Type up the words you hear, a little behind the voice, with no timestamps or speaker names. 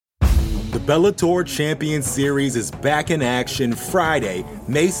Bellator Champion Series is back in action Friday,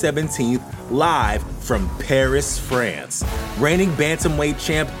 May 17th, live from Paris, France. Reigning bantamweight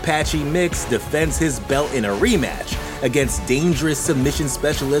champ Patchy Mix defends his belt in a rematch against dangerous submission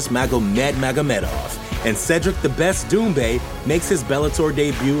specialist Magomed Magomedov. And Cedric the Best Doumbé makes his Bellator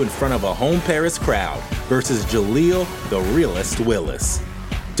debut in front of a home Paris crowd versus Jaleel the Realist Willis.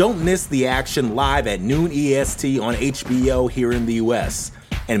 Don't miss the action live at noon EST on HBO here in the US.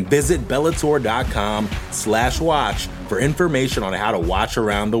 And visit Bellator.com/watch for information on how to watch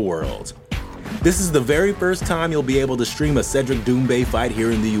around the world. This is the very first time you'll be able to stream a Cedric Doumbé fight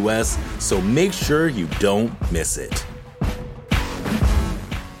here in the US, so make sure you don't miss it.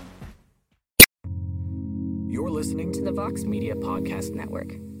 You're listening to the Vox Media Podcast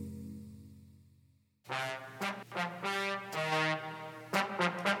Network.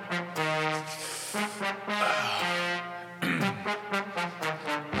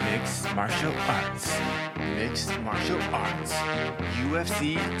 Martial arts. Mixed martial arts.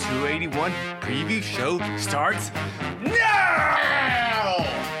 UFC 281 preview show starts now!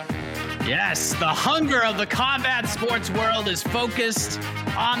 Yes, the hunger of the combat sports world is focused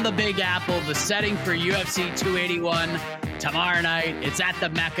on the Big Apple, the setting for UFC 281 tomorrow night. It's at the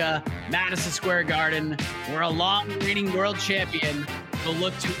Mecca, Madison Square Garden, where a long-reigning world champion will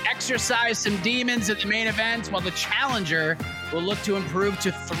look to exercise some demons in the main event, while the challenger will look to improve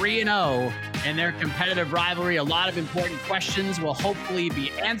to 3-0 in their competitive rivalry. A lot of important questions will hopefully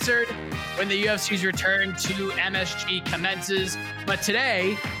be answered when the UFC's return to MSG commences. But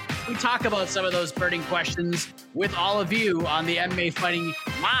today, we talk about some of those burning questions with all of you on the MMA Fighting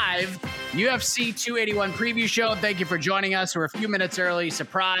Live UFC 281 preview show. Thank you for joining us. We're a few minutes early.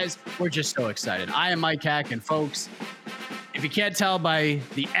 Surprise. We're just so excited. I am Mike Hack, and folks, if you can't tell by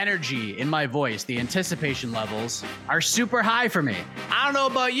the energy in my voice, the anticipation levels are super high for me. I don't know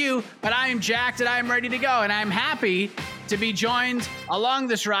about you, but I am jacked and I am ready to go. And I'm happy to be joined along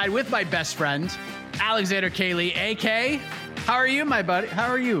this ride with my best friend, Alexander Cayley, AK. How are you, my buddy? How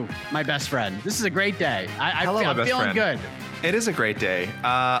are you, my best friend? This is a great day. I'm feeling good. It is a great day.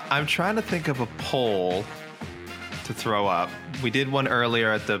 I'm trying to think of a poll to throw up. We did one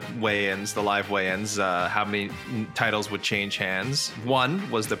earlier at the weigh-ins, the live weigh-ins, how many titles would change hands.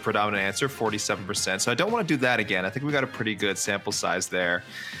 One was the predominant answer, 47%. So I don't want to do that again. I think we got a pretty good sample size there.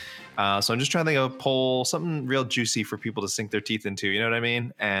 So I'm just trying to think of a poll, something real juicy for people to sink their teeth into, you know what I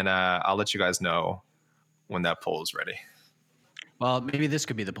mean? And I'll let you guys know when that poll is ready. Well, maybe this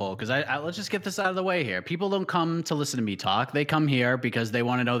could be the poll, because let's just get this out of the way here. People don't come to listen to me talk. They come here because they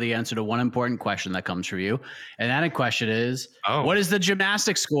want to know the answer to one important question that comes from you. And that question is, what is the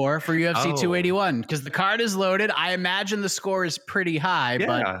gymnastics score for UFC 281? Because the card is loaded. I imagine the score is pretty high,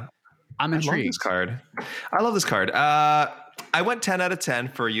 but I'm intrigued. I love this card. I went 10 out of 10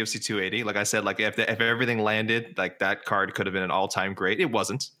 for UFC 280. Like I said, like if everything landed, like that card could have been an all-time great. It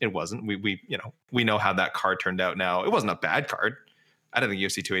wasn't. We know how that card turned out now. It wasn't a bad card. I don't think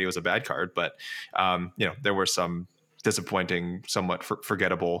UFC 280 was a bad card, but there were some disappointing, somewhat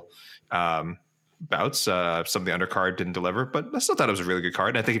forgettable bouts. Some of the undercard didn't deliver, but I still thought it was a really good card.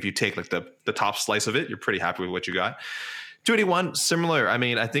 And I think if you take like the top slice of it, you're pretty happy with what you got. 281, similar. I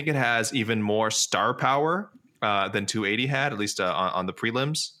mean, I think it has even more star power than 280 had, at least on the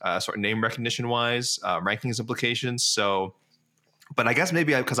prelims, sort of name recognition wise, rankings implications. So, but I guess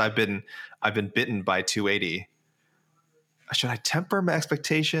maybe because I've been bitten by 280. Should I temper my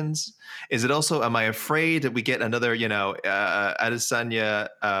expectations? Is it also, am I afraid that we get another, Adesanya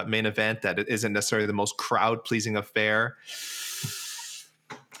main event that it isn't necessarily the most crowd pleasing affair?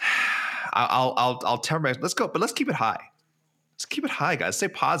 I'll temper. Let's go, but let's keep it high. Let's keep it high, guys. Stay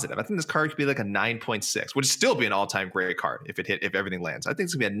positive. I think this card could be like a 9.6, which would still be an all-time great card if everything lands. I think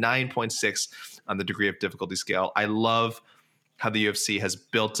it's gonna be a 9.6 on the degree of difficulty scale. I love how the UFC has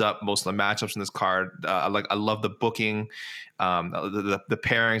built up most of the matchups in this card. I love the booking, the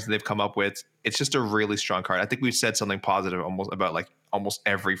pairings that they've come up with. It's just a really strong card. I think we've said something positive about almost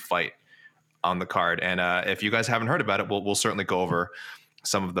every fight on the card. And if you guys haven't heard about it, we'll certainly go over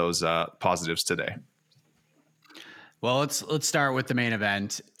some of those positives today. Well, let's start with the main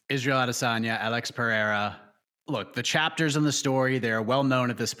event. Israel Adesanya, Alex Pereira. Look, the chapters in the story, they're well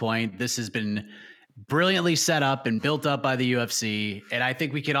known at this point. This has been brilliantly set up and built up by the UFC. And I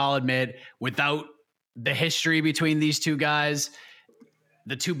think we can all admit, without the history between these two guys,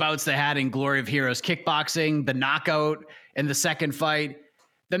 the two bouts they had in Glory of Heroes kickboxing, the knockout in the second fight,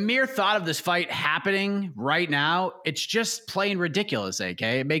 the mere thought of this fight happening right now, it's just plain ridiculous, AK.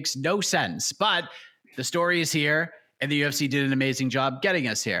 It makes no sense. But the story is here, and the UFC did an amazing job getting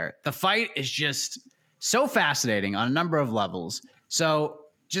us here. The fight is just so fascinating on a number of levels. So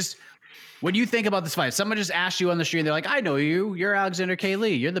just What do you think about this fight? Someone just asked you on the street, and they're like, I know you. You're Alexander K.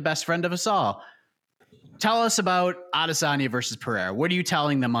 Lee. You're the best friend of us all. Tell us about Adesanya versus Pereira. What are you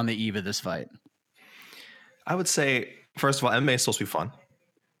telling them on the eve of this fight? I would say, first of all, MMA is supposed to be fun.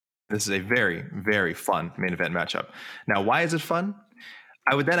 This is a very, very fun main event matchup. Now, why is it fun?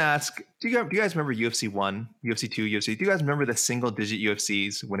 I would then ask, do you guys remember UFC 1, UFC 2, UFC? Do you guys remember the single-digit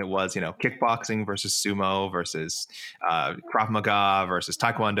UFCs when it was, kickboxing versus sumo versus Krav Maga versus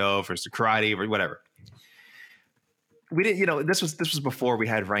Taekwondo versus karate or whatever? We didn't, this was before we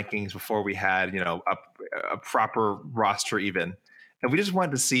had rankings, before we had, a proper roster even. And we just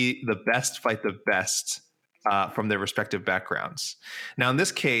wanted to see the best fight the best from their respective backgrounds. Now, in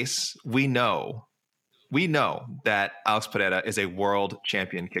this case, we know that Alex Pereira is a world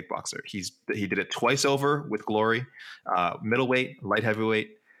champion kickboxer. He did it twice over with glory, middleweight, light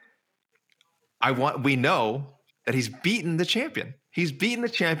heavyweight. We know that he's beaten the champion. He's beaten the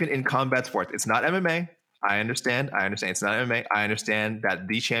champion in combat sports. It's not MMA. I understand. It's not MMA. I understand that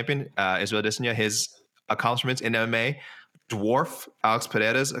the champion, Israel Adesanya, his accomplishments in MMA dwarf Alex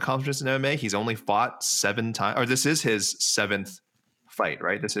Pereira's accomplishments in MMA. He's only fought 7 times, or this is his 7th fight,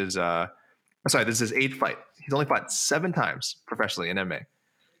 right? This is his 8th fight. He's only fought 7 times professionally in MMA,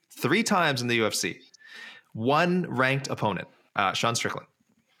 3 times in the UFC, 1 ranked opponent, Sean Strickland.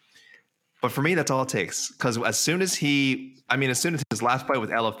 But for me, that's all it takes. Because as soon as his last fight with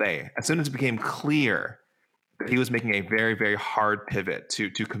LFA, as soon as it became clear that he was making a very, very hard pivot to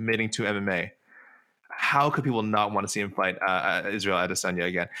committing to MMA, how could people not want to see him fight Israel Adesanya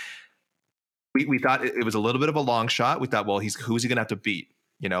again? We thought it was a little bit of a long shot. We thought, well, who's he going to have to beat?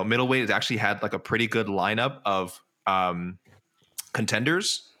 Middleweight has actually had like a pretty good lineup of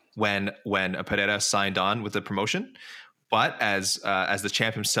contenders when Pereira signed on with the promotion. But as the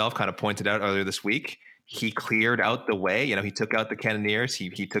champ himself kind of pointed out earlier this week, he cleared out the way. He took out the Cannoneers. He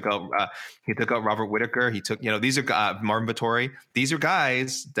took out Robert Whittaker. He took these are Marvin Vettori. These are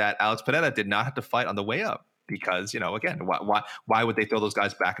guys that Alex Pereira did not have to fight on the way up because again, why would they throw those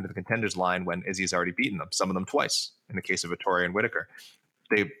guys back into the contenders line when Izzy's already beaten them? Some of them twice in the case of Vettori and Whittaker.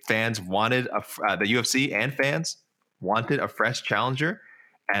 The fans wanted the UFC and fans wanted a fresh challenger.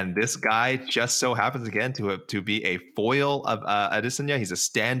 And this guy just so happens again to be a foil of Adesanya. He's a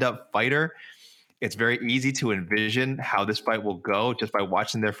stand-up fighter. It's very easy to envision how this fight will go just by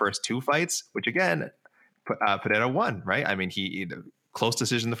watching their first 2 fights, which again, Pereira won, right? I mean, he close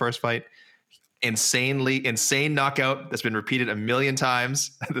decision the first fight, insane knockout that's been repeated a million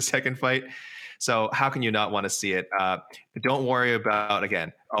times the second fight. So how can you not want to see it? Don't worry about,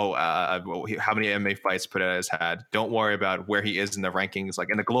 again, how many MMA fights Pereira has had. Don't worry about where he is in the rankings, like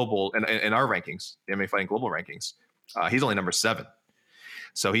in the global, in our rankings, the MMA fighting global rankings. He's only number 7.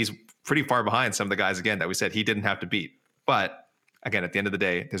 So he's pretty far behind some of the guys, again, that we said he didn't have to beat. But again, at the end of the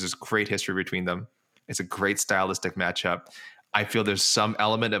day, there's this great history between them. It's a great stylistic matchup. I feel there's some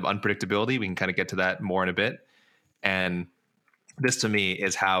element of unpredictability. We can kind of get to that more in a bit. And this to me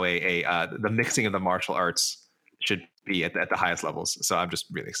is how the mixing of the martial arts should be at the highest levels. So I'm just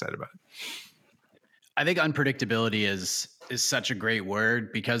really excited about it. I think unpredictability is such a great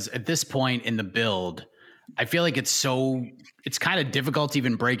word because at this point in the build, I feel like it's kind of difficult to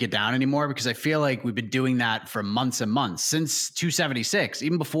even break it down anymore because I feel like we've been doing that for months and months since 276,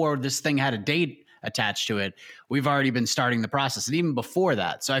 even before this thing had a date attached to it. We've already been starting the process, and even before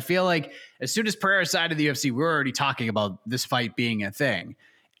that. So I feel like as soon as Pereira signed to the UFC, we're already talking about this fight being a thing.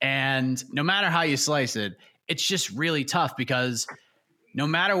 And no matter how you slice it, it's just really tough because no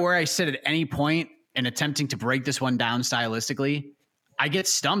matter where I sit at any point in attempting to break this one down stylistically, I get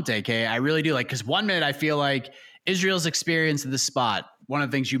stumped, AK. I really do. Because 1 minute I feel like Israel's experience in this spot, one of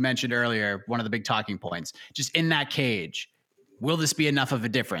the things you mentioned earlier, one of the big talking points, just in that cage, will this be enough of a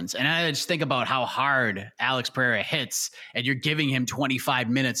difference? And I just think about how hard Alex Pereira hits, and you're giving him 25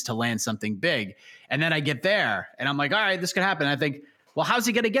 minutes to land something big. And then I get there, and I'm like, all right, this could happen. And I think, well, how's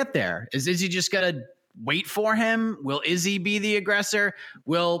he going to get there? Is Izzy just going to wait for him? Will Izzy be the aggressor?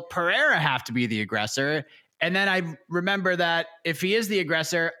 Will Pereira have to be the aggressor? And then I remember that if he is the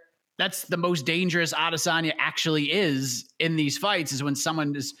aggressor, that's the most dangerous Adesanya actually is in these fights, is when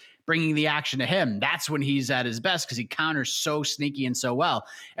someone is bringing the action to him. That's when he's at his best because he counters so sneaky and so well.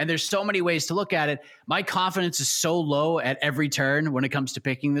 And there's so many ways to look at it. My confidence is so low at every turn when it comes to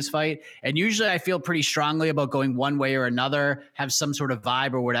picking this fight. And usually I feel pretty strongly about going one way or another, have some sort of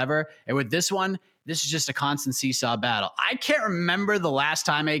vibe or whatever. And with this one, this is just a constant seesaw battle. I can't remember the last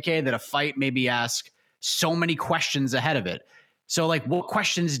time, AK, that a fight made me ask so many questions ahead of it. So what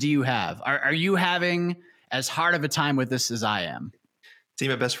questions do you have? Are you having as hard of a time with this as I am? See,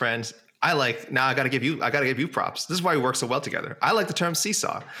 my best friend, now I gotta give you props. This is why we work so well together. I like the term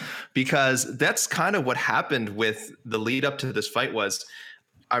seesaw, because that's kind of what happened with the lead up to this fight. Was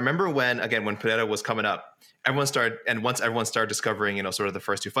I remember when Pereira was coming up, once everyone started discovering, sort of the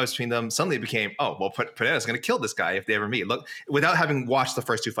first two fights between them, suddenly it became, oh, well, Pereira's going to kill this guy if they ever meet. Look, without having watched the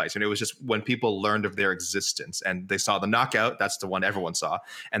first two fights, it was just when people learned of their existence and they saw the knockout, that's the one everyone saw.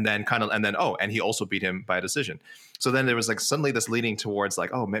 And then and he also beat him by a decision. So then there was like suddenly this leading towards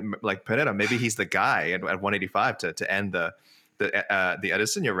like, oh, like Pereira, maybe he's the guy at 185 to end the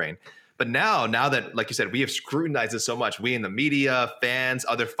Adesanya reign. But now that, like you said, we have scrutinized it so much, we in the media, fans,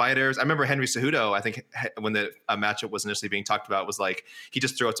 other fighters. I remember Henry Cejudo, I think when the matchup was initially being talked about, was like, he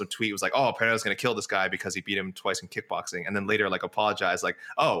just threw out some tweet, was like, oh, Pereira's going to kill this guy because he beat him twice in kickboxing. And then later like apologized, like,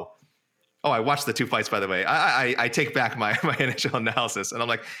 oh, I watched the two fights, by the way. I take back my initial analysis. And I'm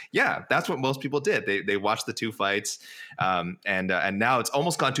like, yeah, that's what most people did. They watched the two fights. And now it's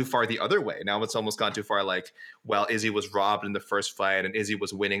almost gone too far the other way. Now it's almost gone too far like, well, Izzy was robbed in the first fight and Izzy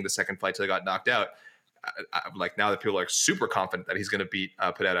was winning the second fight till he got knocked out. Like now that people are super confident that he's going to beat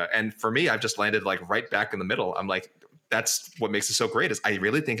Pereira. And for me, I've just landed like right back in the middle. I'm like, that's what makes it so great, is I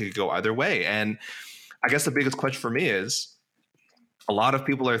really think it could go either way. And I guess the biggest question for me is, a lot of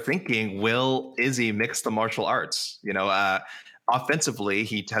people are thinking, will Izzy mix the martial arts? Offensively,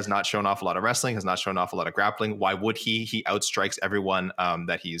 he has not shown off a lot of wrestling, has not shown off a lot of grappling. Why would he? He outstrikes everyone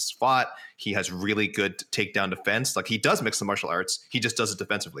that he's fought. He has really good takedown defense. Like, he does mix the martial arts. He just does it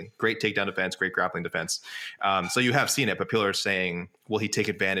defensively. Great takedown defense, great grappling defense. So you have seen it, but people are saying, will he take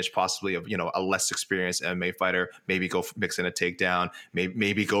advantage possibly of, a less experienced MMA fighter? Maybe go mix in a takedown,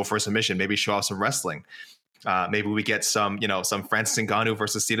 maybe go for a submission, maybe show off some wrestling. Maybe we get some Francis Ngannou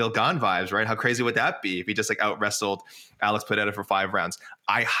versus Ciryl Gane vibes, right? How crazy would that be if he just like out wrestled Alex Pereira for 5 rounds?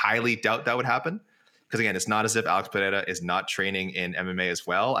 I highly doubt that would happen, because again, it's not as if Alex Pereira is not training in MMA as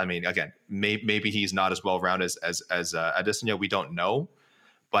well. I mean, again, maybe he's not as well rounded as Adesanya. We don't know,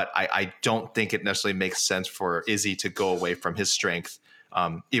 but I don't think it necessarily makes sense for Izzy to go away from his strength,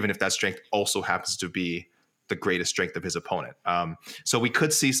 even if that strength also happens to be the greatest strength of his opponent. So we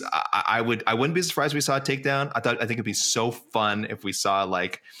could see, I wouldn't be surprised if we saw a takedown. I think it'd be so fun if we saw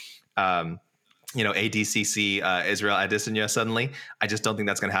like, ADCC Israel Adesanya suddenly. I just don't think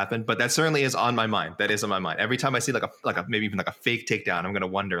that's going to happen, but that certainly is on my mind. That is on my mind. Every time I see like a maybe even like a fake takedown, I'm going to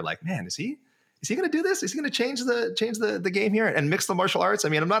wonder like, man, is he going to do this? Is he going to change the game here and mix the martial arts? I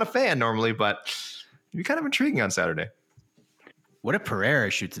mean, I'm not a fan normally, but it'd be kind of intriguing on Saturday. What if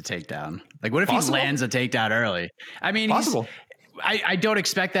Pereira shoots a takedown? Like, what if he lands a takedown early? I mean, possible. I don't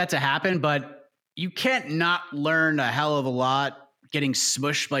expect that to happen, but you can't not learn a hell of a lot getting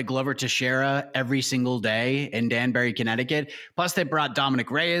smushed by Glover Teixeira every single day in Danbury, Connecticut. Plus, they brought Dominic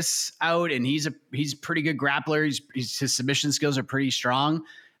Reyes out, and he's a pretty good grappler. His submission skills are pretty strong,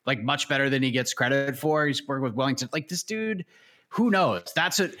 like much better than he gets credit for. He's worked with Wellington. Like, this dude, who knows?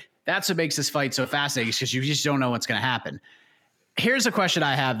 That's what makes this fight so fascinating, because you just don't know what's going to happen. Here's a question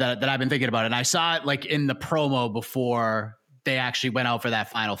I have that I've been thinking about, and I saw it like in the promo before they actually went out for that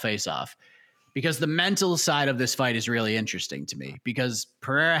final face-off, because the mental side of this fight is really interesting to me, because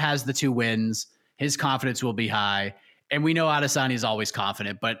Pereira has the 2 wins. His confidence will be high, and we know Adesanya is always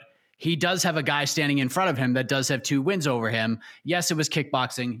confident, but he does have a guy standing in front of him that does have 2 wins over him. Yes, it was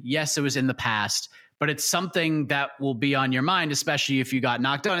kickboxing. Yes, it was in the past, but it's something that will be on your mind, especially if you got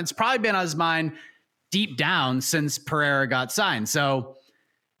knocked out. It's probably been on his mind deep down since Pereira got signed. So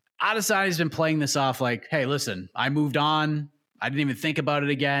Adesanya's been playing this off like, hey, listen, I moved on. I didn't even think about it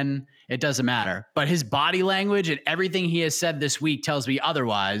again. It doesn't matter. But his body language and everything he has said this week tells me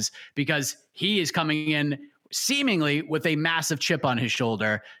otherwise, because he is coming in seemingly with a massive chip on his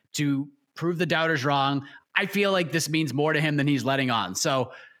shoulder to prove the doubters wrong. I feel like this means more to him than he's letting on.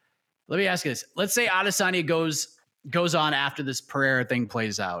 So let me ask you this. Let's say Adesanya goes on after this Pereira thing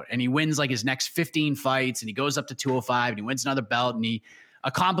plays out, and he wins like his next 15 fights, and he goes up to 205 and he wins another belt, and he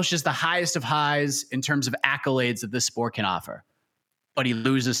accomplishes the highest of highs in terms of accolades that this sport can offer. But he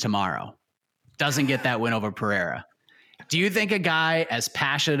loses tomorrow. Doesn't get that win over Pereira. Do you think a guy as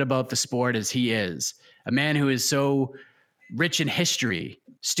passionate about the sport as he is, a man who is so rich in history,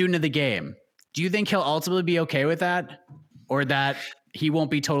 student of the game, do you think he'll ultimately be okay with that, or that he won't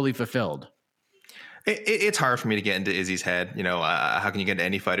be totally fulfilled? It's hard for me to get into Izzy's head. How can you get into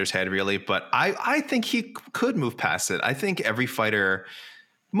any fighter's head, really? But I think he could move past it. I think every fighter,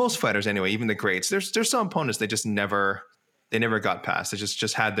 most fighters anyway, even the greats, there's some opponents they just never got past. They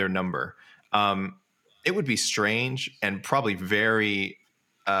just had their number. It would be strange and probably very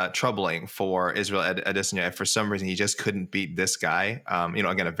troubling for Israel Adesanya. If for some reason he just couldn't beat this guy.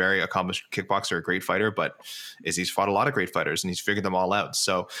 Again, a very accomplished kickboxer, a great fighter, but Izzy's fought a lot of great fighters and he's figured them all out.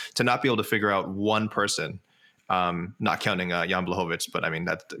 So to not be able to figure out one person, not counting Jan Blachowicz, but I mean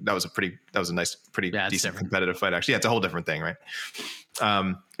that was a nice, pretty decent competitive fight. Actually, it's a whole different thing, right?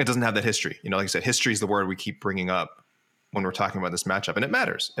 It doesn't have that history. Like I said, history is the word we keep bringing up when we're talking about this matchup, and it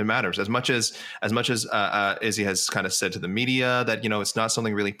matters. It matters as much as Izzy has kind of said to the media that it's not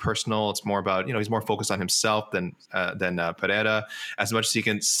something really personal. It's more about he's more focused on himself than Pereira. As much as he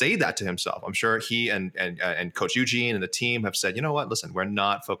can say that to himself, I'm sure he and Coach Eugene and the team have said, you know what? Listen, we're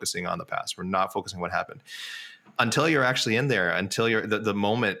not focusing on the past. We're not focusing on what happened until you're actually in there. Until the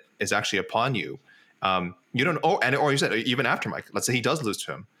moment is actually upon you. You don't. Or you said even after Mike. Let's say he does lose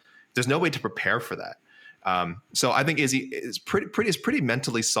to him. There's no way to prepare for that. So I think Izzy is pretty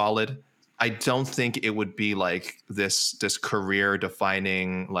mentally solid. I don't think it would be like this career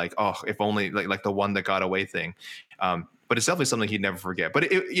defining, like, oh, if only like the one that got away thing. But it's definitely something he'd never forget.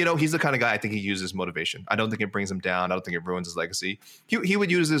 But he's the kind of guy I think he uses motivation. I don't think it brings him down. I don't think it ruins his legacy. He would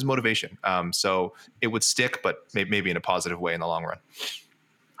use it as motivation. So it would stick, but maybe in a positive way in the long run.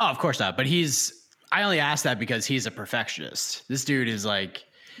 Oh, of course not. But I only asked that because he's a perfectionist. This dude is like,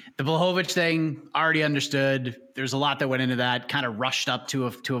 the Blachowicz thing, already understood. There's a lot that went into that. Kind of rushed up to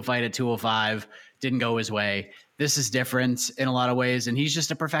a fight at 205, didn't go his way. This is different in a lot of ways, and he's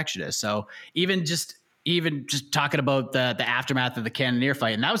just a perfectionist. So even just talking about the aftermath of the Cannonier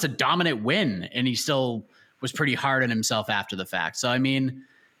fight, and that was a dominant win, and he still was pretty hard on himself after the fact. So I mean,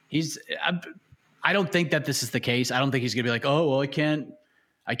 I don't think that this is the case. I don't think he's gonna be like, oh well, I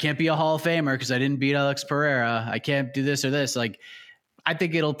can't be a Hall of Famer because I didn't beat Alex Pereira. I can't do this or this. Like, I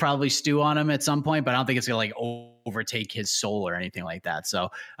think it'll probably stew on him at some point, but I don't think it's going to like overtake his soul or anything like that. So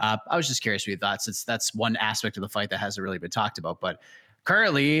I was just curious what you thought, since that's one aspect of the fight that hasn't really been talked about. But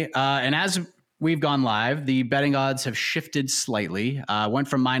currently, and as we've gone live, the betting odds have shifted slightly. Went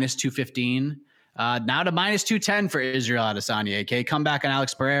from minus 215 now to minus 210 for Israel Adesanya. Okay, comeback on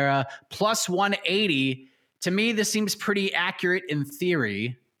Alex Pereira, plus 180. To me, this seems pretty accurate in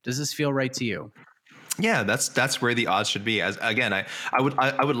theory. Does this feel right to you? Yeah, that's where the odds should be. As again, I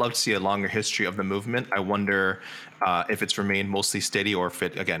would love to see a longer history of the movement. I wonder if it's remained mostly steady, or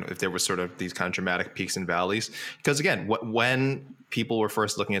if there was sort of these kind of dramatic peaks and valleys. Because again, when people were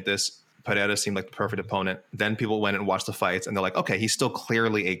first looking at this, Pereira seemed like the perfect opponent. Then people went and watched the fights, and they're like, okay, he's still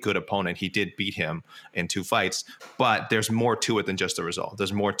clearly a good opponent. He did beat him in 2 fights, but there's more to it than just the result.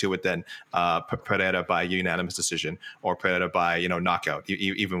 There's more to it than Pereira by unanimous decision or Pereira by knockout.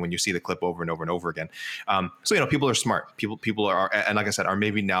 Even when you see the clip over and over and over again. So people are smart. People are, and like I said, are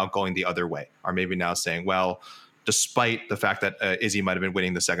maybe now going the other way. Are maybe now saying, well, despite the fact that Izzy might have been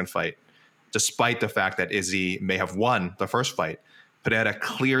winning the second fight, despite the fact that Izzy may have won the first fight, Pereira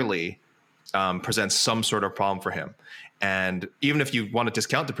clearly presents some sort of problem for him. And even if you want to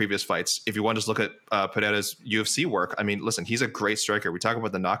discount the previous fights, if you want to just look at Pereira's UFC work, I mean, listen, he's a great striker. We talk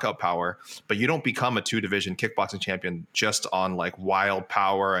about the knockout power, but you don't become a 2-division kickboxing champion just on like wild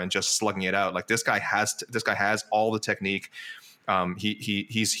power and just slugging it out. Like this guy has all the technique.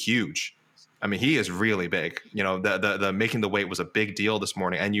 He's huge. I mean, he is really big. The making the weight was a big deal this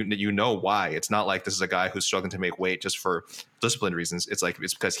morning, and you know why. It's not like this is a guy who's struggling to make weight just for discipline reasons. It's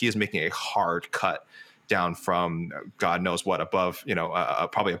because he is making a hard cut down from God knows what above,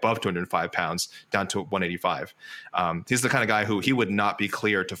 probably above 205 pounds down to 185. He's the kind of guy who he would not be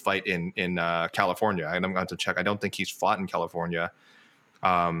cleared to fight in California. And I'm going to check. I don't think he's fought in California, but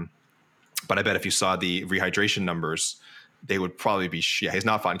I bet if you saw the rehydration numbers, they would probably be, he's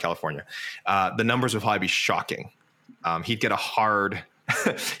not fought in California. The numbers would probably be shocking. He'd get a hard,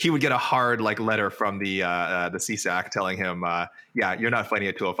 he would get a hard like letter from the CSAC telling him, you're not fighting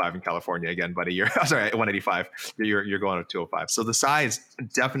at 205 in California again, buddy. You're sorry, at 185. You're going to 205. So the size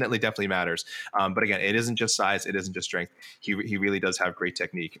definitely matters. But again, it isn't just size. It isn't just strength. He really does have great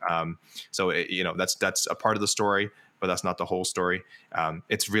technique. So that's a part of the story, but that's not the whole story.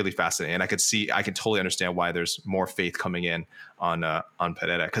 It's really fascinating. And I can totally understand why there's more faith coming in on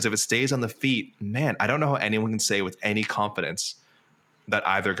Pereira. Because if it stays on the feet, man, I don't know how anyone can say with any confidence that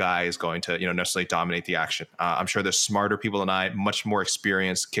either guy is going to, necessarily dominate the action. I'm sure there's smarter people than I, much more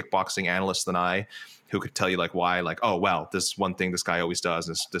experienced kickboxing analysts than I, who could tell you like why, like, oh, well, this one thing this guy always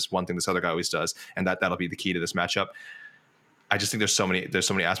does, this one thing this other guy always does, and that'll be the key to this matchup. I just think there's so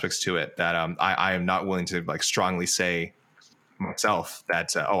many aspects to it that I am not willing to like strongly say myself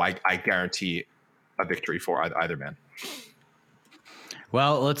that I guarantee a victory for either man.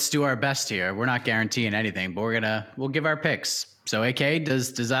 Well, let's do our best here. We're not guaranteeing anything, but we'll give our picks. So, AK,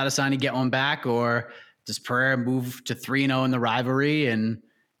 does Adesanya get one back, or does Pereira move to 3-0 in the rivalry and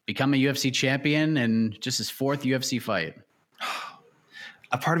become a UFC champion and just his 4th UFC fight.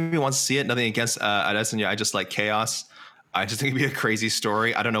 A part of me wants to see it. Nothing against Adesanya. I just like chaos. I just think it'd be a crazy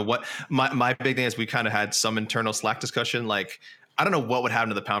story. I don't know what my big thing is. We kind of had some internal Slack discussion. Like, I don't know what would happen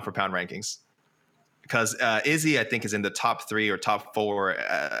to the pound for pound rankings, because Izzy, I think, is in the top 3 or top 4,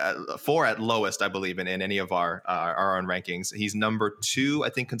 4 at lowest, I believe, in any of our own rankings. He's number 2, I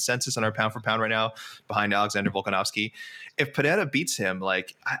think, consensus on our pound for pound right now, behind Alexander Volkanovski. If Pereira beats him,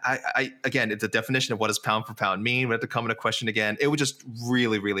 like, I again, it's a definition of what does pound for pound mean. We have to come into question again. It would just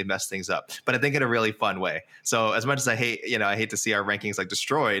really, really mess things up, but I think in a really fun way. So as much as I hate to see our rankings like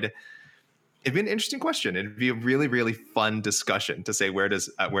destroyed, it'd be an interesting question. It'd be a really, really fun discussion to say where does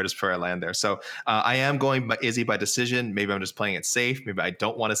Pereira land there. So I am going by Izzy by decision. Maybe I'm just playing it safe. Maybe I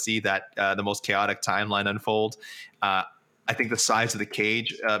don't want to see that the most chaotic timeline unfold. I think the size of the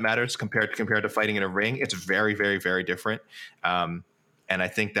cage matters compared to fighting in a ring. It's very, very, very different. And I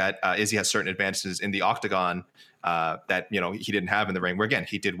think that Izzy has certain advantages in the octagon that he didn't have in the ring, where again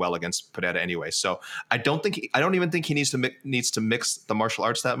he did well against Pereira anyway. So I don't even think he needs to mix the martial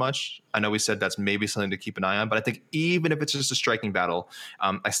arts that much. I know we said that's maybe something to keep an eye on, but I think even if it's just a striking battle,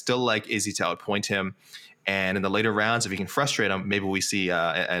 I still like Izzy to outpoint him. And in the later rounds, if he can frustrate him, maybe we see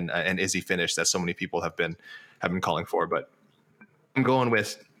an Izzy finish that so many people have been calling for. But I'm going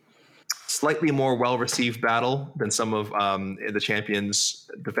with slightly more well-received battle than some of the champions'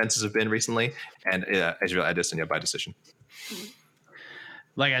 defenses have been recently, and Israel Adesanya by decision.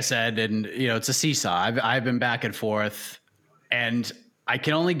 Like I said, and it's a seesaw. I've been back and forth, and I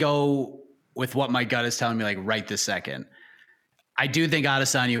can only go with what my gut is telling me, like right this second. I do think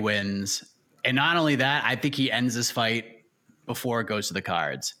Adesanya wins, and not only that, I think he ends this fight before it goes to the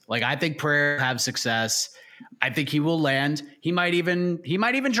cards. Like, I think Pereira will have success. I think he will land. He might even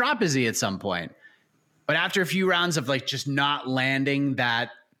drop Izzy at some point. But after a few rounds of like just not landing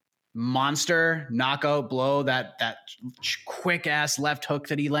that monster knockout blow, that quick ass left hook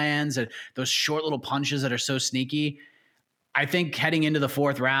that he lands, and those short little punches that are so sneaky, I think heading into the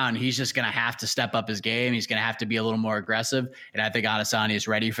 4th round, he's just going to have to step up his game. He's going to have to be a little more aggressive. And I think Adesanya is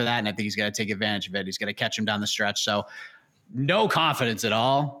ready for that. And I think he's going to take advantage of it. He's going to catch him down the stretch. So no confidence at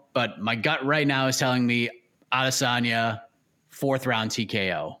all. But my gut right now is telling me Adesanya 4th round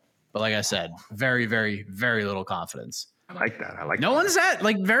TKO. But like I said, very, very, very little confidence. I like that. No one's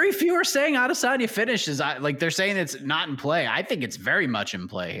very few are saying Adesanya finishes. Like, they're saying it's not in play. I think it's very much in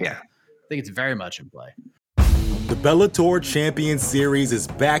play here. Yeah. I think it's very much in play. The Bellator Champion Series is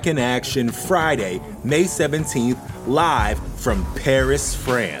back in action Friday, May 17th, live from Paris,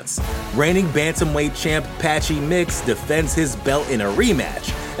 France. Reigning bantamweight champ Patchy Mix defends his belt in a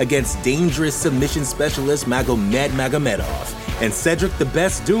rematch against dangerous submission specialist Magomed Magomedov. And Cedric the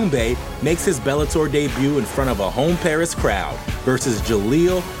Best Doumbé makes his Bellator debut in front of a home Paris crowd versus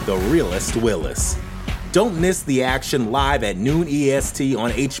Jaleel the Realist Willis. Don't miss the action live at noon EST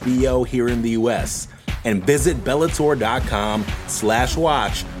on HBO here in the US. And visit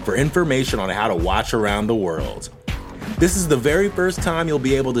Bellator.com/watch for information on how to watch around the world. This is the very first time you'll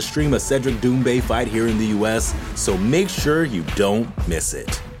be able to stream a Cedric Doumbé fight here in the US, so make sure you don't miss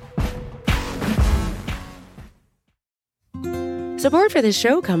it. Support for this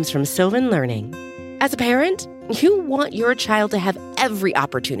show comes from Sylvan Learning. As a parent, you want your child to have every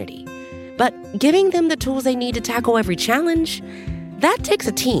opportunity, but giving them the tools they need to tackle every challenge, that takes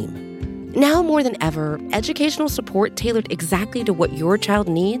a team. Now more than ever, educational support tailored exactly to what your child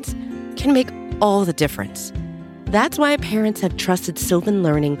needs can make all the difference. That's why parents have trusted Sylvan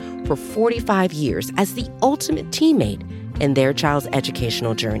Learning for 45 years as the ultimate teammate in their child's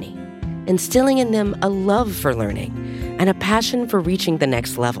educational journey, instilling in them a love for learning and a passion for reaching the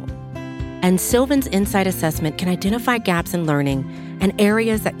next level. And Sylvan's Insight Assessment can identify gaps in learning and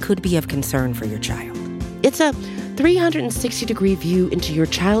areas that could be of concern for your child. It's a 360-degree view into your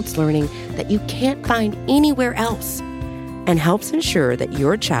child's learning that you can't find anywhere else, and helps ensure that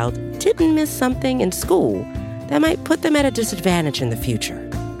your child didn't miss something in school that might put them at a disadvantage in the future.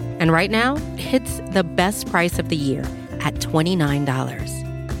 And right now, it's the best price of the year at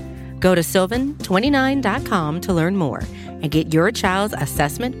 $29. Go to sylvan29.com to learn more and get your child's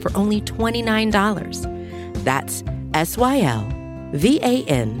assessment for only $29. That's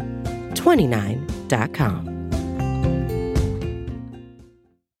SYLVAN29.com.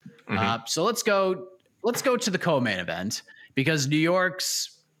 So let's go to the co-main event, because New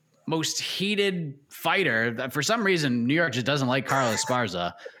York's most heated fighter, for some reason, New York just doesn't like Carlos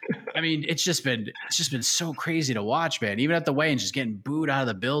Esparza. I mean, it's just been so crazy to watch, man. Even at the weigh-in, just getting booed out of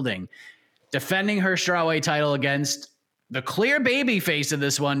the building. Defending her strawweight title against the clear baby face of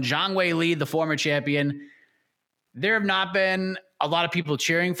this one, Zhang Weili, the former champion. There have not been a lot of people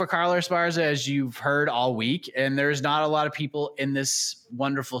cheering for Carla Esparza, as you've heard all week. And there's not a lot of people in this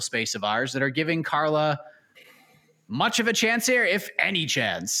wonderful space of ours that are giving Carla much of a chance here, if any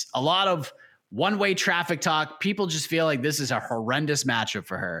chance. A lot of one-way traffic talk. People just feel like this is a horrendous matchup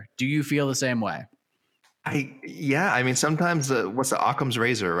for her. Do you feel the same way? I mean, sometimes what's the Occam's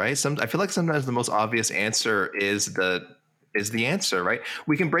razor, right? I feel like sometimes the most obvious answer is the answer, right?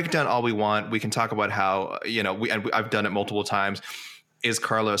 We can break it down all we want. We can talk about how, I've done it multiple times. Is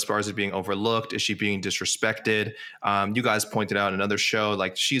Carla Esparza being overlooked? Is she being disrespected? You guys pointed out in another show,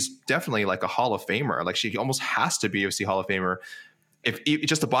 like she's definitely like a Hall of Famer. Like she almost has to be a UFC Hall of Famer. If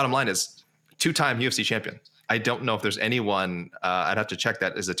just the bottom line is 2-time UFC champion. I don't know if there's anyone, I'd have to check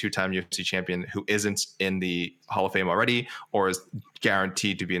that, is a 2-time UFC champion who isn't in the Hall of Fame already or is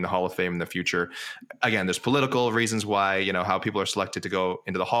guaranteed to be in the Hall of Fame in the future. Again, there's political reasons why, how people are selected to go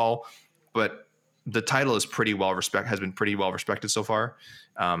into the Hall, but the title is has been pretty well respected so far,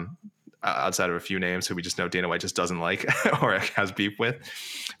 outside of a few names who we just know Dana White just doesn't like or has beef with.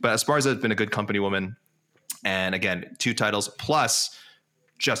 But Esparza has been a good company woman. And again, 2 titles plus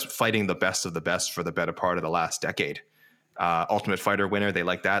just fighting the best of the best for the better part of the last decade. Ultimate Fighter winner. They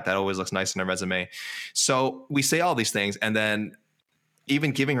like that. That always looks nice in a resume. So we say all these things, and then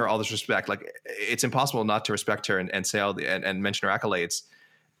even giving her all this respect, like it's impossible not to respect her and say and mention her accolades.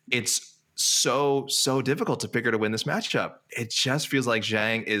 It's so difficult to pick her to win this matchup. It just feels like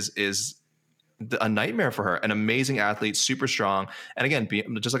Zhang is a nightmare for her. An amazing athlete, super strong. And again,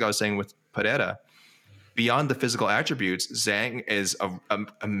 just like I was saying with Pereira, beyond the physical attributes, Zhang is an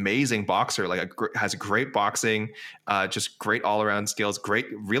amazing boxer. Like has great boxing, just great all around skills. Great,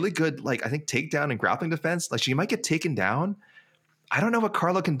 really good. Like I think takedown and grappling defense. Like she might get taken down. I don't know what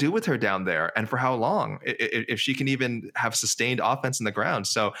Carla can do with her down there and for how long, if she can even have sustained offense in the ground.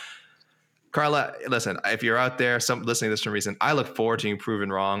 So Carla, listen, if you're out there listening to this for some reason, I look forward to being proven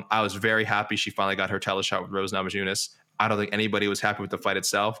wrong. I was very happy she finally got her title shot with Rose Namajunas. I don't think anybody was happy with the fight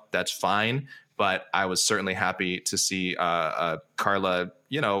itself. That's fine. But I was certainly happy to see Carla,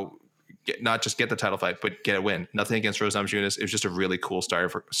 not just get the title fight, but get a win. Nothing against Rose Namajunas. It was just a really cool story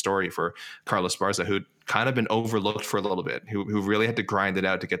for Carla Esparza, who'd kind of been overlooked for a little bit, who really had to grind it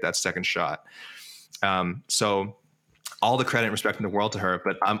out to get that second shot. So all the credit and respect in the world to her,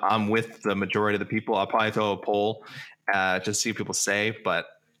 but I'm with the majority of the people. I'll probably throw a poll just to see what people say, but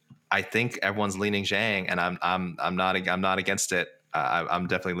I think everyone's leaning Zhang, and I'm not against it. I'm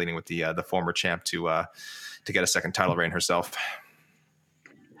definitely leaning with the former champ to get a second title reign herself.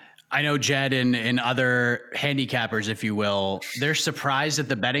 I know Jed and other handicappers, if you will, they're surprised at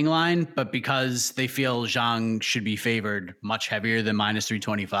the betting line, but because they feel Zhang should be favored much heavier than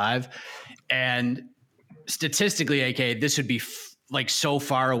 -325. And statistically, AK, this would be like so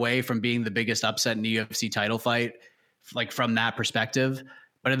far away from being the biggest upset in the UFC title fight, like from that perspective.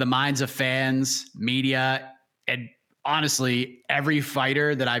 But in the minds of fans, media, and honestly, every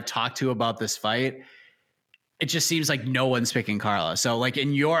fighter that I've talked to about this fight, it just seems like no one's picking Carla. So like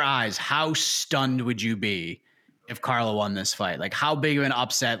in your eyes, how stunned would you be if Carla won this fight? Like how big of an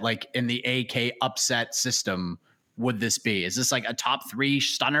upset, like in the AK upset system, would this be? Is this like a top 3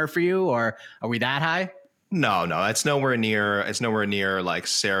 stunner for you, or are we that high? No, it's nowhere near. It's nowhere near like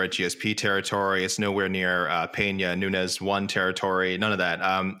Sarah GSP territory. It's nowhere near Pena Nunes 1 territory. None of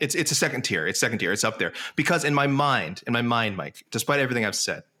that. It's a second tier. It's second tier. It's up there because in my mind, Mike, despite everything I've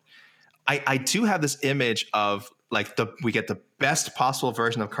said, I do have this image of like we get the best possible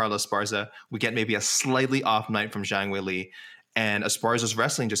version of Carla Esparza. We get maybe a slightly off night from Zhang Weili, and Esparza's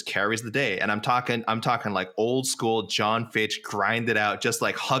wrestling just carries the day. And I'm talking like old school John Fitch, grind it out, just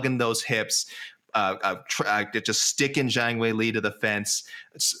like hugging those hips. Just sticking Zhang Weili to the fence,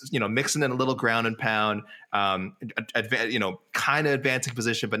 mixing in a little ground and pound, kind of advancing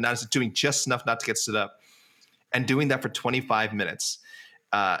position, but not doing just enough not to get stood up, and doing that for 25 minutes.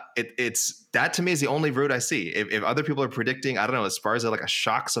 It's that to me is the only route I see. If other people are predicting, I don't know, Esparza like a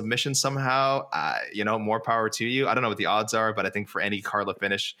shock submission somehow, more power to you. I don't know what the odds are, but I think for any Carla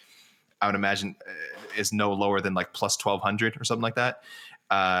finish, I would imagine is no lower than like plus 1,200 or something like that.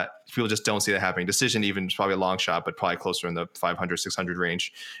 People just don't see that happening. Decision even is probably a long shot, but probably closer in the 500, 600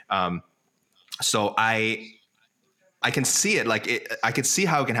 range. So I can see it. I can see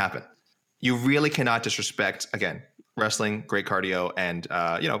how it can happen. You really cannot disrespect, again, wrestling, great cardio, and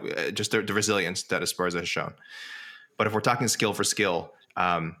just the resilience that Esparza has shown. But if we're talking skill for skill,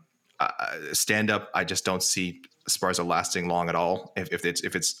 stand up, I just don't see Esparza lasting long at all. If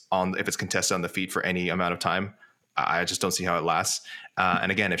it's contested on the feet for any amount of time, I just don't see how it lasts.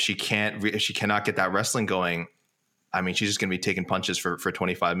 And again, if she cannot get that wrestling going, I mean, she's just going to be taking punches for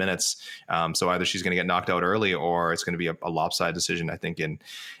 25 minutes. So either she's going to get knocked out early, or it's going to be a lopsided decision, I think, in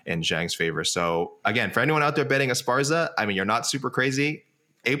Zhang's favor. So again, for anyone out there betting Esparza, I mean, you're not super crazy.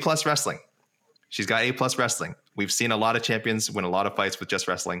 A+ wrestling. She's got A+ wrestling. We've seen a lot of champions win a lot of fights with just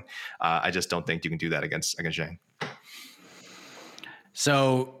wrestling. I just don't think you can do that against Zhang.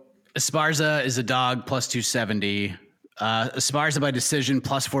 So Esparza is a dog plus 270. Esparza by decision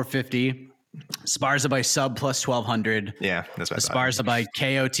plus 450. Esparza by sub plus 1200. Yeah, that's what Esparza by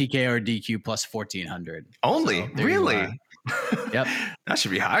KO, TKO, or DQ plus 1400. Only? So really? Yep. That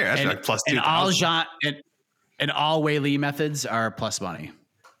should be higher. That's like plus 2,000. And all Wei Li methods are plus money.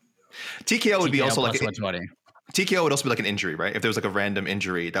 TKO would be also like 120. TKO would also be like an injury, right? If there was like a random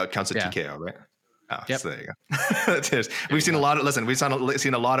injury, that counts as TKO, right? Oh, yep. So there you go. We've seen a lot of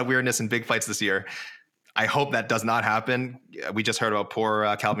a lot of weirdness in big fights this year. I hope that does not happen. We just heard about poor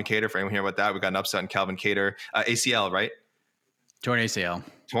Calvin Kattar. For anyone hear about that, we got an upset in Calvin Kattar. ACL, right? Torn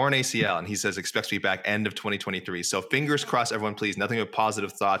ACL. And he says expects to be back end of 2023. So fingers crossed, everyone, please. Nothing but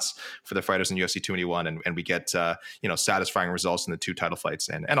positive thoughts for the fighters in UFC 281. And we get, satisfying results in the 2 title fights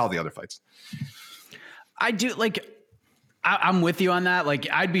and all the other fights. I do I'm with you on that. Like,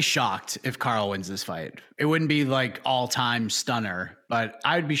 I'd be shocked if Carl wins this fight. It wouldn't be like all-time stunner, but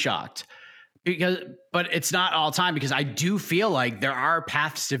I'd be shocked. But it's not all time, because I do feel like there are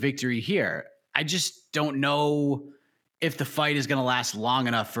paths to victory here. I just don't know if the fight is going to last long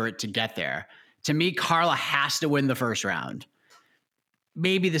enough for it to get there. To me, Carla has to win the first round,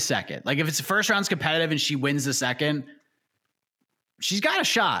 maybe the second. Like, if it's the first round's competitive and she wins the second, she's got a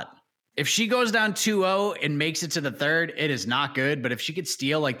shot. If she goes down 2-0 and makes it to the third, it is not good. But if she could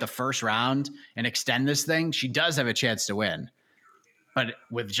steal like the first round and extend this thing, she does have a chance to win. But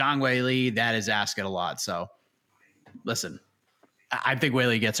with Zhang Weili, that is asking a lot. So, listen, I think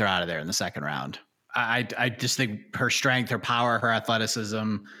Weili gets her out of there in the second round. I just think her strength, her power, her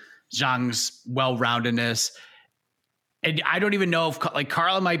athleticism, Zhang's well-roundedness. And I don't even know if, like,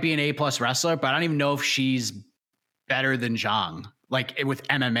 Carla might be an A+ wrestler, but I don't even know if she's better than Zhang, like, with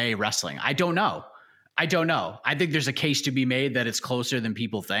MMA wrestling. I don't know. I think there's a case to be made that it's closer than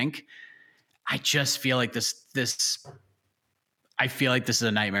people think. I just feel like this is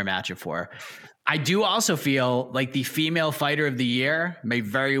a nightmare matchup for her. I do also feel like the female fighter of the year may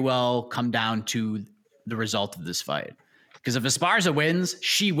very well come down to the result of this fight. Because if Esparza wins,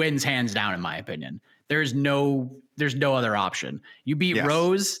 she wins hands down, in my opinion. There's no other option. You beat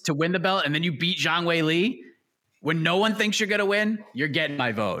Rose to win the belt, and then you beat Zhang Weili. When no one thinks you're going to win, you're getting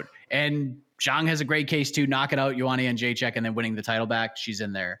my vote. And Zhang has a great case to knock it out Ioana and Jacek, and then winning the title back. She's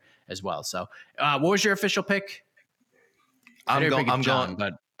in there as well. So what was your official pick? I'm going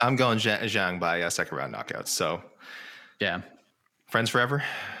Zhang by a second round knockout. So, yeah, friends forever.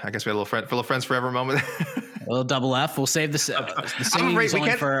 I guess we had a little friends forever moment. A little double F. We'll save the singing.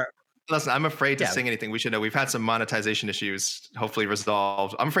 Listen, I'm afraid to sing anything. We should know we've had some monetization issues, hopefully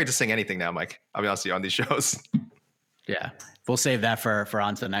resolved. I'm afraid to sing anything now, Mike. I'll be honest with you on these shows. Yeah, we'll save that for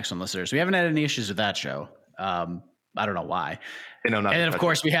on to the next one, listeners. We haven't had any issues with that show. I don't know why. And then of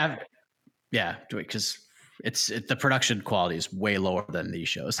course we have, because it's the production quality is way lower than these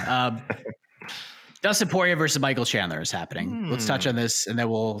shows. Dustin Poirier versus Michael Chandler is happening. Let's touch on this, and then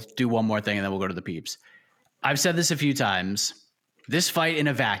we'll do one more thing, and then we'll go to the peeps. I've said this a few times. This fight in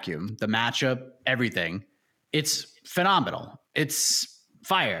a vacuum, the matchup, everything, it's phenomenal. It's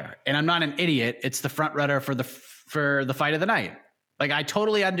fire. And I'm not an idiot. It's the front runner for the fight of the night. Like, I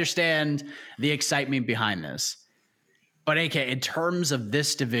totally understand the excitement behind this. But AK, in terms of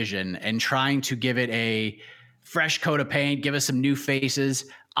this division and trying to give it a fresh coat of paint, give us some new faces,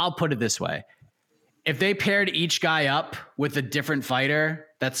 I'll put it this way. If they paired each guy up with a different fighter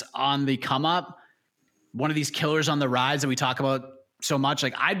that's on the come up, one of these killers on the rise that we talk about so much,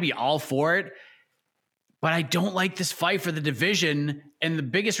 like, I'd be all for it. But I don't like this fight for the division. And the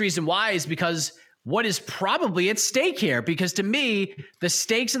biggest reason why is because what is probably at stake here? Because to me, the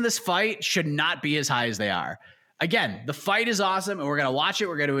stakes in this fight should not be as high as they are. Again, the fight is awesome, and we're going to watch it.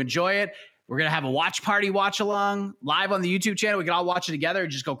 We're going to enjoy it. We're going to have a watch party, watch along live on the YouTube channel. We can all watch it together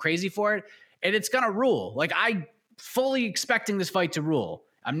and just go crazy for it. And it's going to rule. Like, I'm fully expecting this fight to rule.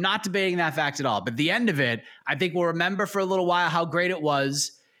 I'm not debating that fact at all. But the end of it, I think we'll remember for a little while how great it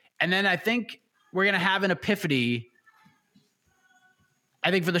was. And then I think we're going to have an epiphany.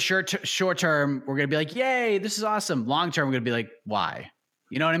 I think for the short term, we're going to be like, yay, this is awesome. Long term, we're going to be like, why?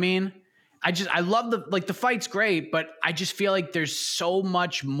 You know what I mean? I love the fight's great, but I just feel like there's so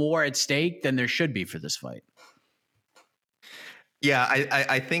much more at stake than there should be for this fight. Yeah,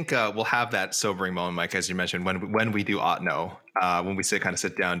 I think we'll have that sobering moment, Mike, as you mentioned, when we do Otno, when we kind of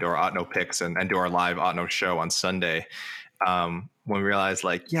sit down, do our Otno picks and do our live Otno show on Sunday, when we realize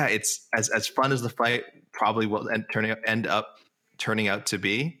like, yeah, it's as fun as the fight probably will end up turning out to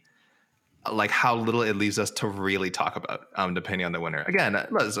be, like how little it leaves us to really talk about, depending on the winner. Again,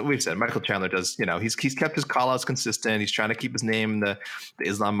 as we've said, Michael Chandler does, he's kept his call outs consistent. He's trying to keep his name in the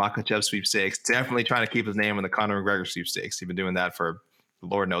Islam Makhachev sweepstakes, definitely trying to keep his name in the Conor McGregor sweepstakes. He's been doing that for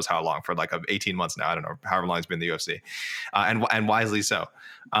Lord knows how long, for like 18 months now. I don't know, however long he's been in the UFC, and wisely so.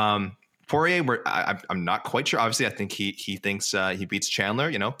 Poirier, I'm not quite sure. Obviously, I think he thinks he beats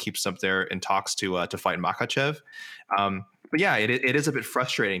Chandler, keeps up there in talks to fight Makhachev. But yeah, it is a bit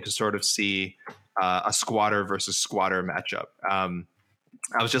frustrating to sort of see a squatter versus squatter matchup.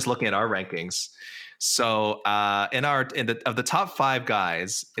 I was just looking at our rankings. So of the top 5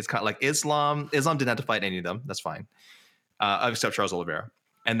 guys, it's kind of like Islam didn't have to fight any of them. That's fine, except Charles Oliveira.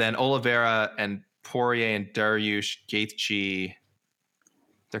 And then Oliveira and Poirier and Dariush, Gaethje,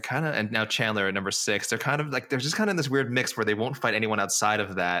 they're kind of, and now Chandler at number 6. They're kind of like, they're just kind of in this weird mix where they won't fight anyone outside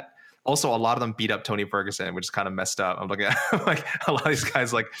of that. Also, a lot of them beat up Tony Ferguson, which is kind of messed up. I'm looking at like a lot of these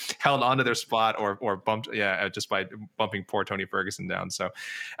guys like held onto their spot or bumped, just by bumping poor Tony Ferguson down. So,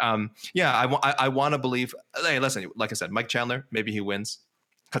 I want to believe. Hey, listen, like I said, Mike Chandler, maybe he wins,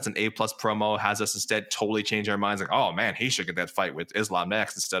 cuts an A+ promo, has us instead totally change our minds. Like, oh man, he should get that fight with Islam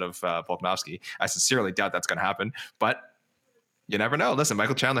next instead of Volkanovski. I sincerely doubt that's going to happen, but you never know. Listen,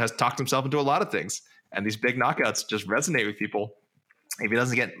 Michael Chandler has talked himself into a lot of things, and these big knockouts just resonate with people. If he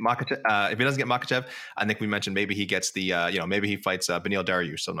doesn't get Makhachev, I think we mentioned maybe he gets the maybe he fights Beneil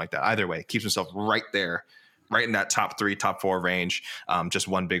Dariush, something like that. Either way, keeps himself right there, right in that top 3, top 4 range, just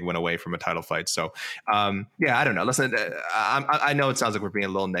one big win away from a title fight. So I don't know. Listen, I know it sounds like we're being a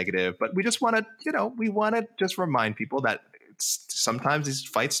little negative, but we just want to just remind people that sometimes these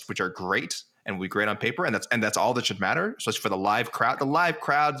fights, which are great and will be great on paper, and that's all that should matter, especially for the live crowd. The live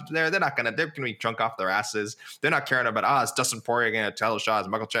crowds, they're gonna be drunk off their asses. They're not caring about it's Dustin Poirier gonna tell Shah,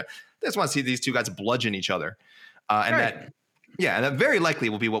 Michael Chandler. They just want to see these two guys bludgeon each other, and that very likely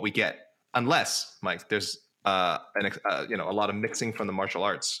will be what we get, unless, Mike, there's a lot of mixing from the martial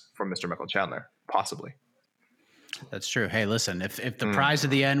arts from Mr. Michael Chandler, possibly. That's true. Hey, listen, if the prize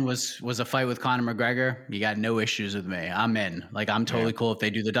at the end was a fight with Conor McGregor, you got no issues with me. I'm in. Like, I'm totally cool if they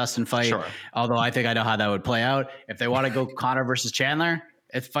do the Dustin fight. Sure. Although I think I know how that would play out. If they want to go Conor versus Chandler,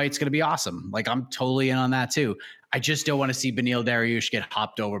 the fight's going to be awesome. Like, I'm totally in on that too. I just don't want to see Beneil Dariush get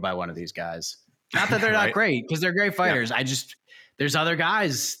hopped over by one of these guys. Not that they're not great, because they're great fighters. Yeah. There's other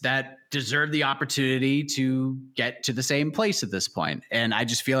guys that deserve the opportunity to get to the same place at this point. And I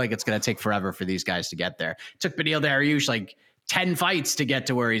just feel like it's going to take forever for these guys to get there. It took Beneil Dariush like 10 fights to get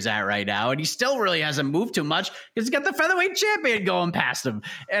to where he's at right now. And he still really hasn't moved too much because he's got the featherweight champion going past him.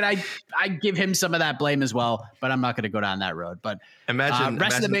 And I give him some of that blame as well, but I'm not going to go down that road. But imagine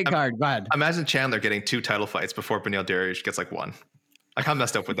of the big card. Go ahead. Imagine Chandler getting 2 title fights before Beneil Dariush gets like 1. Like, how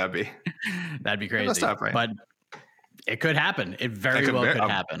messed up would that be? That'd be crazy. Messed up, right? But it could happen. It very well could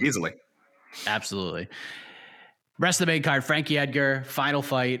happen. Easily. Absolutely. Rest of the main card, Frankie Edgar, final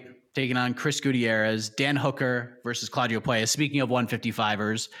fight, taking on Chris Gutierrez. Dan Hooker versus Claudio Puelles. Speaking of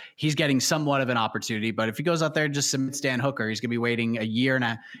 155ers, he's getting somewhat of an opportunity, but if he goes out there and just submits Dan Hooker, he's going to be waiting a year and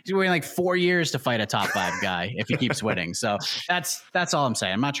he's going to be waiting like 4 years to fight a top 5 guy if he keeps winning. So that's all I'm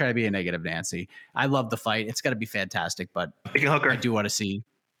saying. I'm not trying to be a negative Nancy. I love the fight. It's going to be fantastic, but I do want to see.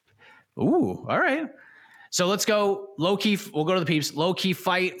 Ooh, all right. So let's go low key. We'll go to the peeps. Low key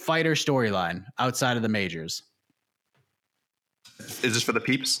fighter storyline outside of the majors. Is this for the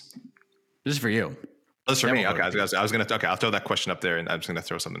peeps? This is for you. This is for me. Okay, I was gonna. Okay, I'll throw that question up there, and I'm just gonna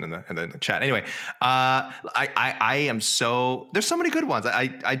throw something in the chat. Anyway, I am so. There's so many good ones.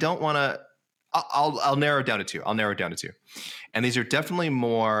 I don't want to. I'll narrow it down to 2. And these are definitely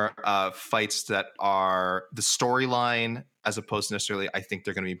more fights that are the storyline as opposed to necessarily. I think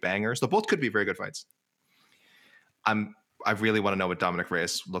they're going to be bangers. They both could be very good fights. I really want to know what Dominic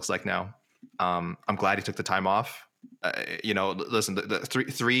Reyes looks like now. I'm glad he took the time off. Listen, the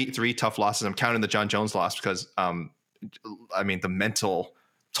three tough losses. I'm counting the John Jones loss because, the mental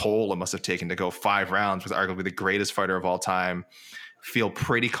toll it must have taken to go 5 rounds with arguably the greatest fighter of all time, feel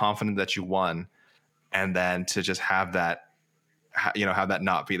pretty confident that you won, and then to just have that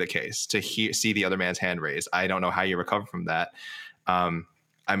not be the case, to see the other man's hand raised. I don't know how you recover from that.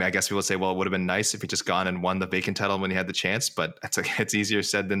 I guess people would say, well, it would have been nice if he just gone and won the vacant title when he had the chance, but it's easier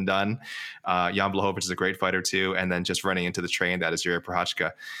said than done. Jan Blachowicz is a great fighter too, and then just running into the train that is Yuri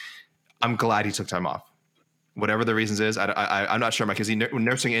Prochazka. I'm glad he took time off. Whatever the reasons is, I'm not sure, Mike. Is he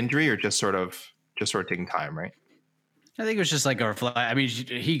nursing injury or just sort of taking time, right? I think it was just like a reflect. I mean,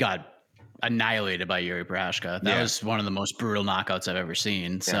 he got annihilated by Yuri Prochazka. That was one of the most brutal knockouts I've ever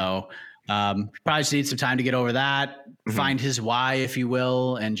seen. Yeah. So probably just needs some time to get over that, find his why, if you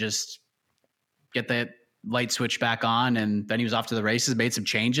will, and just get that light switch back on. And then he was off to the races, made some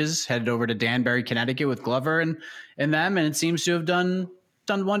changes, headed over to Danbury, Connecticut with Glover and them. And it seems to have done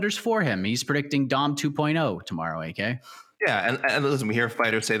wonders for him. He's predicting Dom 2.0 tomorrow, AK. Yeah, and listen, we hear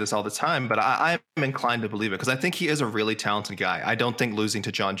fighters say this all the time, but I'm inclined to believe it because I think he is a really talented guy. I don't think losing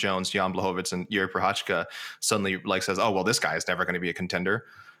to John Jones, Jan Blachowicz, and Yuri Prochazka suddenly like says, oh, well, this guy is never going to be a contender.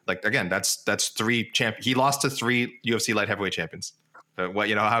 Like, again, that's 3 champions. He lost to 3 UFC light heavyweight champions. What,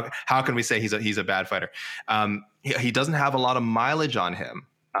 you know, how can we say he's a bad fighter? He doesn't have a lot of mileage on him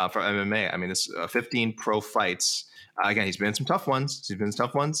for MMA. I mean, it's 15 pro fights. Again, he's been in some tough ones.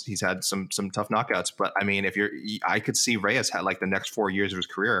 He's had some tough knockouts. But I mean, I could see Reyes had like the next 4 years of his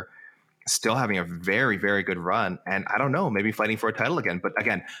career still having a very, very good run. And I don't know, maybe fighting for a title again. But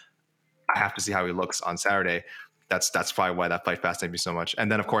again, I have to see how he looks on Saturday. That's probably why that fight fascinated me so much.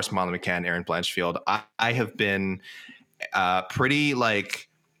 And then, of course, Molly McCann, Erin Blanchfield. I have been pretty like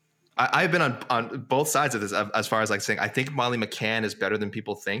I've been on both sides of this as far as like saying I think Molly McCann is better than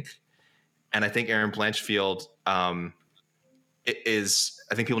people think. And I think Erin Blanchfield is.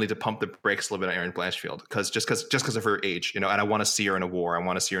 I think people need to pump the brakes a little bit on Erin Blanchfield because of her age, you know. And I want to see her in a war. I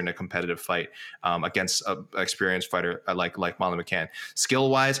want to see her in a competitive fight against an experienced fighter like Molly McCann. Skill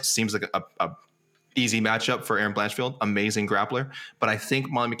wise, seems like a easy matchup for Erin Blanchfield. Amazing grappler, but I think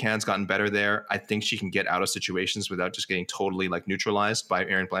Molly McCann's gotten better there. I think she can get out of situations without just getting totally like neutralized by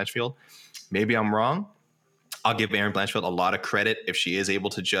Erin Blanchfield. Maybe I'm wrong. I'll give Erin Blanchfield a lot of credit if she is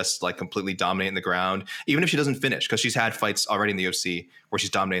able to just like completely dominate in the ground, even if she doesn't finish, because she's had fights already in the UFC where she's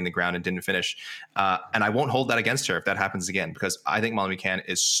dominating the ground and didn't finish. And I won't hold that against her if that happens again, because I think Molly McCann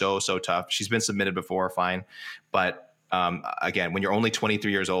is so tough. She's been submitted before, fine. But again, when you're only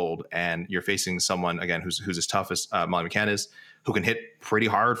 23 years old and you're facing someone, again, who's as tough as Molly McCann is, who can hit pretty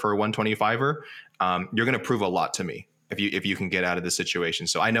hard for a 125er, you're going to prove a lot to me if you can get out of this situation.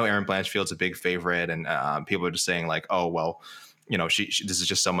 So I know Erin Blanchfield's a big favorite, and people are just saying like, oh, well, you know, she this is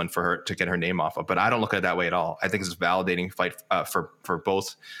just someone for her to get her name off of. But I don't look at it that way at all. I think it's a validating fight for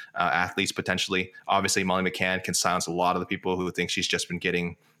both athletes potentially. Obviously, Molly McCann can silence a lot of the people who think she's just been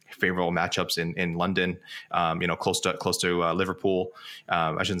getting favorable matchups in London, you know, close to Liverpool.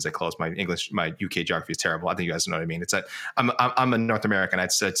 I shouldn't say close. My UK geography is terrible. I think you guys know what I mean. I'm a North American.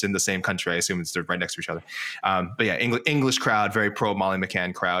 It's in the same country. I assume they're right next to each other. But yeah, English crowd, very pro Molly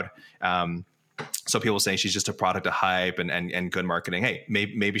McCann crowd. So people saying she's just a product of hype and good marketing. Hey,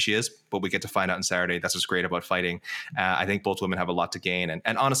 maybe she is, but we get to find out on Saturday. That's what's great about fighting. I think both women have a lot to gain,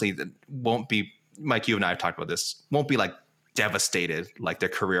 and honestly, it won't be. Mike, you and I have talked about this. Won't be like devastated like their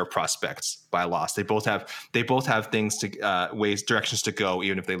career prospects by a loss. They both have things to directions to go,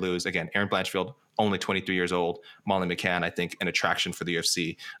 even if they lose. Again, Erin Blanchfield, only 23 years old. Molly McCann, I think, an attraction for the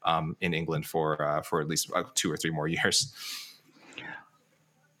UFC in England for at least 2 or 3 more years.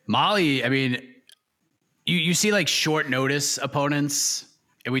 Molly, I mean, you see like short notice opponents,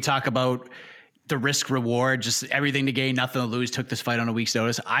 and we talk about the risk reward, just everything to gain, nothing to lose, took this fight on a week's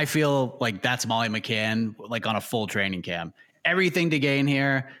notice. I feel like that's Molly McCann, like on a full training camp. Everything to gain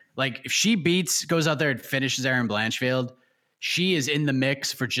here. Like if she goes out there and finishes Erin Blanchfield, she is in the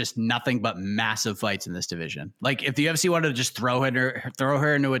mix for just nothing but massive fights in this division. Like if the UFC wanted to just throw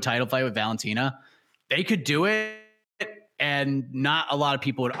her into a title fight with Valentina, they could do it, and not a lot of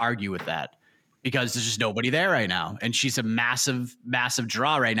people would argue with that, because there's just nobody there right now. And she's a massive, massive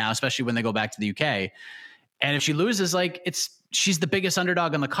draw right now, especially when they go back to the UK. And if she loses, like she's the biggest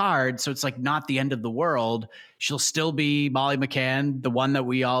underdog on the card. So it's like not the end of the world. She'll still be Molly McCann, the one that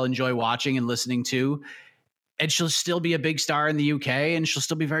we all enjoy watching and listening to. And she'll still be a big star in the UK, and she'll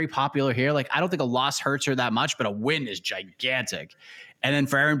still be very popular here. Like, I don't think a loss hurts her that much, but a win is gigantic. And then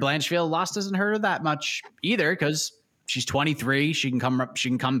for Erin Blanchfield, a loss doesn't hurt her that much either, because she's 23. She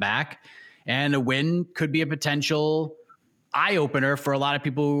can come back. And a win could be a potential eye-opener for a lot of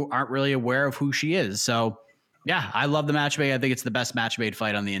people who aren't really aware of who she is. So, yeah, I love the match made. I think it's the best match made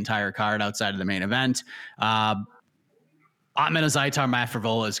fight on the entire card outside of the main event. Otman Zaitar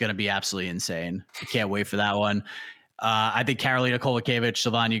Mafrovola is going to be absolutely insane. I can't wait for that one. I think Karolina Kowalkiewicz,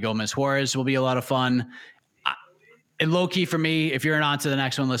 Silvana Gomez Juarez will be a lot of fun. And low key for me, if you're on to the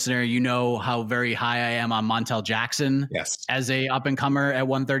next one, listener, you know how very high I am on Montel Jackson as a up and comer at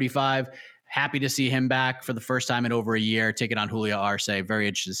 135. Happy to see him back for the first time in over a year, taking on Julio Arce. Very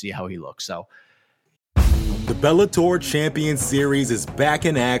interested to see how he looks. So The Bellator Champion Series is back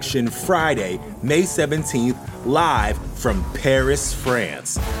in action Friday, May 17th, live from Paris,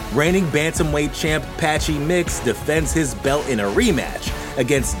 France. Reigning bantamweight champ Patchy Mix defends his belt in a rematch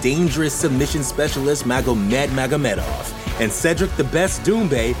against dangerous submission specialist Magomed Magomedov. And Cedric the Best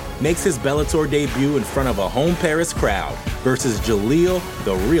Doumbé makes his Bellator debut in front of a home Paris crowd versus Jaleel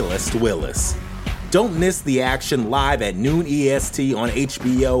the Realist Willis. Don't miss the action live at noon EST on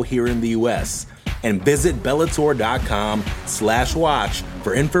HBO here in the US. And visit Bellator.com/watch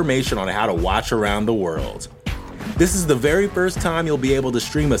for information on how to watch around the world. This is the very first time you'll be able to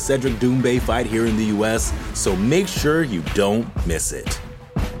stream a Cedric Doumbé fight here in the US, so make sure you don't miss it.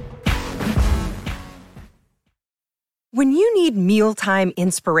 When you need mealtime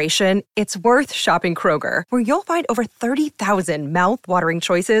inspiration, it's worth shopping Kroger, where you'll find over 30,000 mouth-watering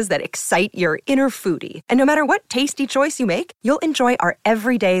choices that excite your inner foodie. And no matter what tasty choice you make, you'll enjoy our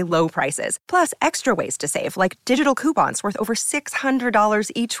everyday low prices, plus extra ways to save, like digital coupons worth over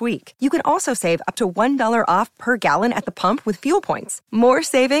 $600 each week. You can also save up to $1 off per gallon at the pump with fuel points. More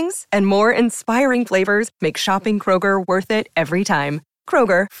savings and more inspiring flavors make shopping Kroger worth it every time.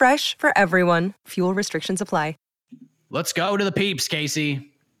 Kroger, fresh for everyone. Fuel restrictions apply. Let's go to the peeps,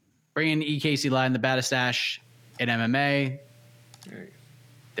 Casey. Bringing E. Casey live in the Badastash in MMA.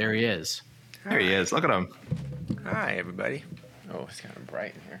 There he is. There he is. Look at him. Hi, everybody. Oh, it's kind of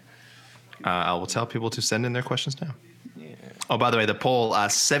bright in here. I will tell people to send in their questions now. Yeah. Oh, by the way, the poll,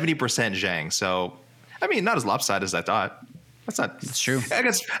 70% Zhang. So, I mean, not as lopsided as I thought. That's true. I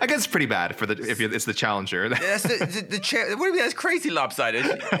guess it's pretty bad for it's the challenger. That's the champ. What do you mean? That's crazy lopsided.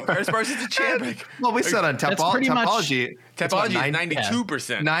 Paris versus the champ. Well, we said on Tapology. Tapology is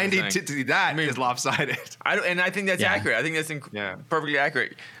 92%. 92. That is lopsided. I think that's accurate. I think that's perfectly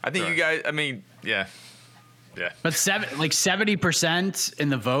accurate. I think you guys. I mean, yeah. But 70% in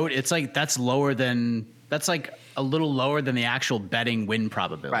the vote. It's like that's like a little lower than the actual betting win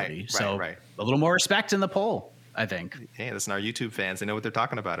probability. Right. A little more respect in the poll, I think. Hey, listen, our YouTube fans, they know what they're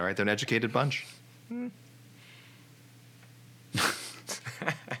talking about, all right? They're an educated bunch. All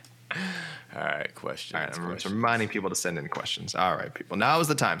right, questions. All right, I'm just reminding people to send in questions. All right, people. Now is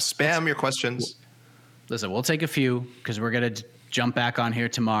the time. Spam your questions. Listen, we'll take a few because we're going to jump back on here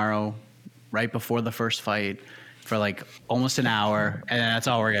tomorrow, right before the first fight, for like almost an hour. And that's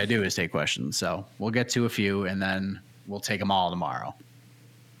all we're going to do is take questions. So we'll get to a few, and then we'll take them all tomorrow.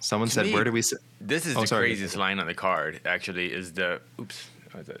 Someone said, where do we sit? This is the craziest line on the card, actually, is the – oops.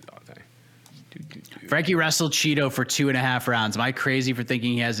 Frankie wrestled Cheeto for 2.5 rounds. Am I crazy for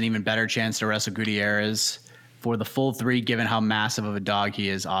thinking he has an even better chance to wrestle Gutierrez for the full 3, given how massive of a dog he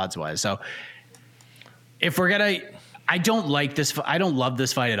is odds-wise? So if we're going to – I don't like this – I don't love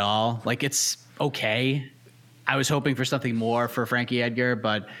this fight at all. Like, it's okay. I was hoping for something more for Frankie Edgar,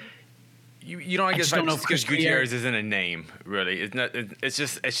 but – You don't. I guess don't know because Gutierrez isn't a name, really. It's not. It's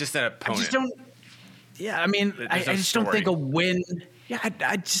just an opponent. I just don't. Yeah, I mean, I just don't think a win. Yeah,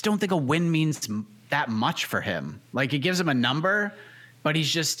 I just don't think a win means that much for him. Like, it gives him a number, but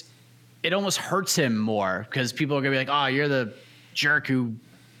he's just. It almost hurts him more because people are gonna be like, "Oh, you're the jerk who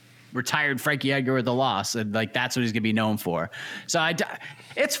retired Frankie Edgar with a loss," and like that's what he's gonna be known for. So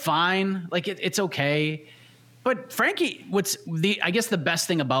it's fine. Like it's okay. But Frankie, I guess the best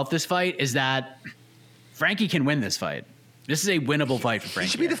thing about this fight is that Frankie can win this fight. This is a winnable fight for Frankie.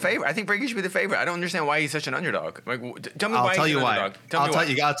 He should be the favorite. I think Frankie should be the favorite. I don't understand why he's such an underdog. Like, tell me why he's an underdog. I'll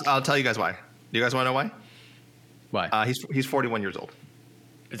tell you guys why. Do you guys want to know why? Why? He's 41 years old.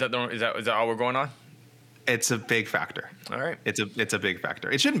 Is that all we're going on? It's a big factor. All right. It's a big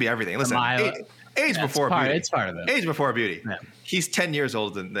factor. It shouldn't be everything. Listen, age before beauty. It's part of it. Age before beauty. Yeah. He's 10 years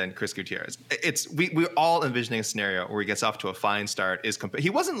older than Chris Gutierrez. We're all envisioning a scenario where he gets off to a fine start. He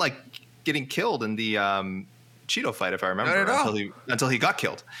wasn't like getting killed in the Cheeto fight, if I remember, until he got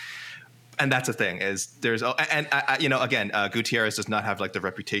killed. And that's the thing is Gutierrez does not have like the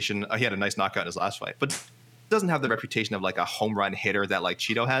reputation. He had a nice knockout in his last fight, but doesn't have the reputation of like a home run hitter that like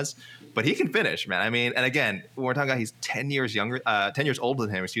Cheeto has. But he can finish, man. I mean, and again, when we're talking about he's 10 years older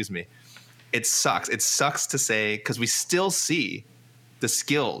than him. Excuse me. It sucks. It sucks to say because we still see the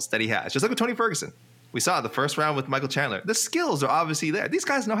skills that he has. Just like with Tony Ferguson. We saw the first round with Michael Chandler. The skills are obviously there. These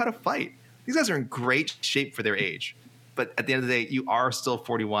guys know how to fight. These guys are in great shape for their age. But at the end of the day, you are still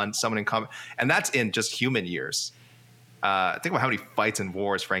 41, someone in common. And that's in just human years. Think about how many fights and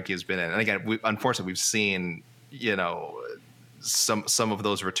wars Frankie has been in. And again, unfortunately, we've seen, some of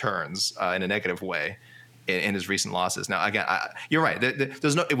those returns in a negative way in his recent losses. Now, again, you're right.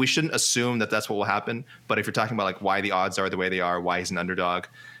 We shouldn't assume that that's what will happen. But if you're talking about like why the odds are the way they are, why he's an underdog,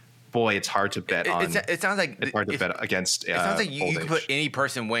 boy, it's hard to bet on. It sounds like it's hard to bet against. It sounds like you could put any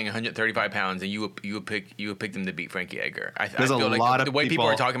person weighing 135 pounds, and you would pick them to beat Frankie Edgar. I feel like the way people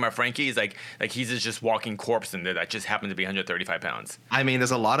are talking about Frankie is like he's just walking corpse in there that just happens to be 135 pounds. I mean,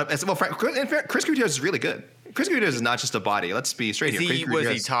 there's a lot of Chris Gutierrez is really good. Chris Gutierrez is not just a body. Let's be straight here. Was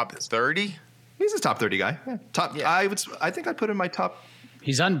he top 30? He's a top 30 guy. Yeah. I think I'd put him in my top.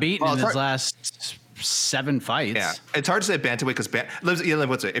 He's unbeaten in his last 7 fights. Yeah, it's hard to say bantamweight because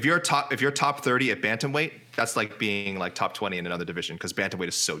if you're top 30 at bantamweight, that's like being like top 20 in another division because bantamweight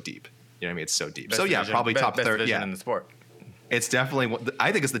is so deep. You know what I mean? It's so deep. Best division, probably top 30. Yeah, in the sport. It's definitely.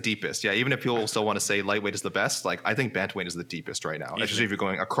 I think it's the deepest. Yeah, even if people still want to say lightweight is the best, like I think bantamweight is the deepest right now. Especially if you're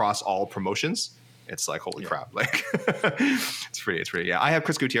going across all promotions. It's like holy crap! Like it's pretty. Yeah, I have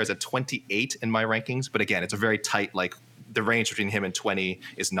Chris Gutierrez at 28 in my rankings, but again, it's a very tight like. The range between him and 20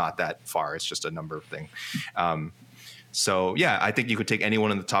 is not that far. It's just a number thing. So, yeah, I think you could take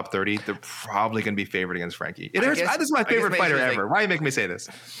anyone in the top 30. They're probably going to be favored against Frankie. This is my favorite fighter ever. Why are you making me say this?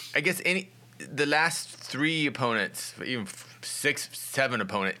 I guess the last 3 opponents, even 6, 7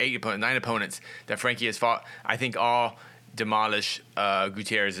 opponents, 8 opponents, 9 opponents that Frankie has fought, I think all demolish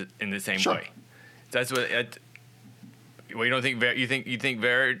Gutierrez in the same way. That's what. Well, you don't think you think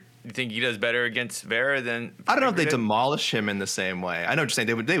Vera. You think he does better against Vera than? I don't know if they demolish him in the same way. I know what you're saying.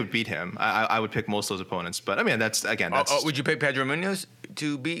 They would beat him. I would pick most of those opponents, but I mean that's. Would you pick Pedro Munoz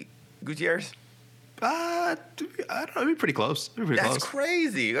to beat Gutierrez? I don't know. It'd be pretty close. That's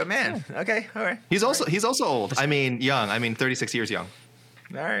crazy, man. Yeah. Okay, all right. He's also old. I mean, young. I mean, 36 years young.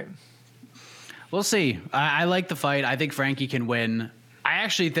 All right. We'll see. I like the fight. I think Frankie can win. I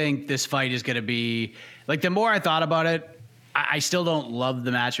actually think this fight is going to be like. The more I thought about it. I still don't love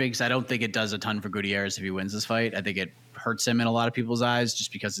the matchmaking because I don't think it does a ton for Gutierrez if he wins this fight. I think it hurts him in a lot of people's eyes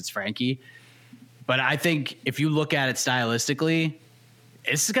just because it's Frankie. But I think if you look at it stylistically,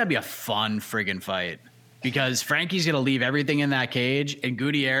 this is going to be a fun friggin' fight because Frankie's going to leave everything in that cage, and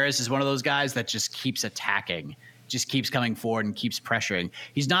Gutierrez is one of those guys that just keeps attacking, just keeps coming forward and keeps pressuring.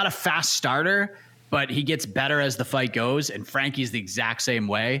 He's not a fast starter, but he gets better as the fight goes, and Frankie's the exact same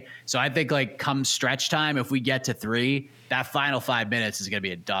way. So I think, like, come stretch time, if we get to 3, that final 5 minutes is going to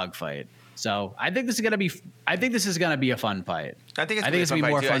be a dogfight. So I think this is going to be. I think this is going to be a fun fight. I think it's going to be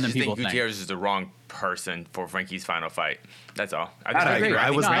more fun than people think. Gutierrez is the wrong person for Frankie's final fight. That's all. I agree. I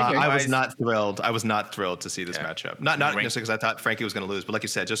was not thrilled. I was not thrilled to see this matchup. Not necessarily because I thought Frankie was going to lose, but like you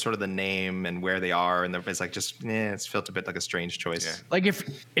said, just sort of the name and where they are, and it's like it's felt a bit like a strange choice. Yeah. Like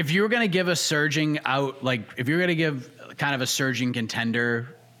if you were going to give a surging out, like if you're going to give kind of a surging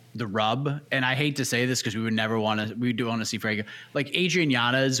contender the rub, and I hate to say this because we do want to see Frankie, like Adrian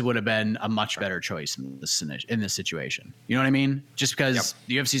Yanez would have been a much better choice in this situation. You know what I mean? Just because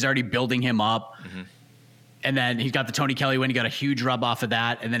the UFC's already building him up, and then he's got the Tony Kelly win. He got a huge rub off of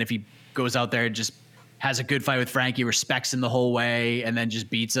that, and then if he goes out there and just has a good fight with Frankie, respects him the whole way, and then just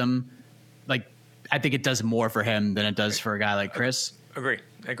beats him, like I think it does more for him than it does for a guy like Chris. Agree.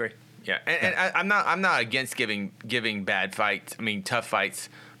 Yeah, and I'm not against giving bad fights. I mean, tough fights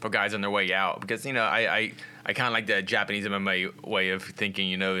for guys on their way out because I kind of like the Japanese MMA way of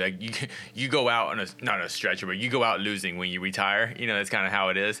thinking. Like you go out on not a stretcher, but you go out losing when you retire. That's kind of how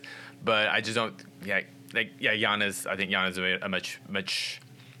it is. But I just don't. Yanez. I think Yanez is a much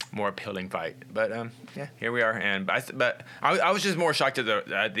more appealing fight. But here we are. And but I was just more shocked at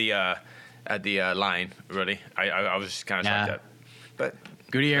the line. Really, I was just kind of shocked at. But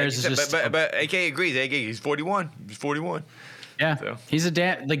Gutierrez is just. But AK agrees. AK, he's 41. He's 41. Yeah, so. He's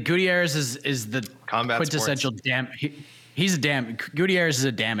Gutierrez is the combat quintessential Gutierrez is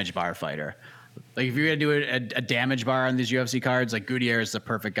a damage bar fighter. Like if you're gonna do a damage bar on these UFC cards, like Gutierrez is the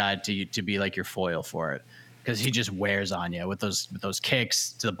perfect guy to be like your foil for it because he just wears on you with those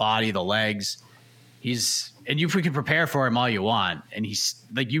kicks to the body, the legs. And you can prepare for him all you want, and he's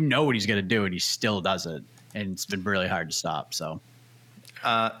like what he's gonna do, and he still does it, and it's been really hard to stop. So.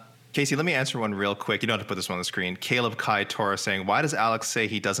 Casey, let me answer one real quick. You don't have to put this one on the screen. Caleb Kai Torres saying, why does Alex say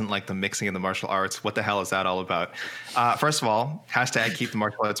he doesn't like the mixing of the martial arts? What the hell is that all about? First of all, #, keep the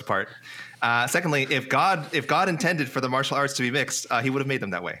martial arts apart. Secondly, if God intended for the martial arts to be mixed, he would have made them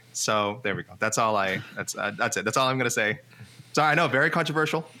that way. So there we go. That's all it. That's all I'm going to say. Sorry, I know, very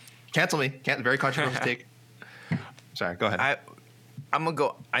controversial. Cancel me. Very controversial take. Sorry, go ahead. I'm going to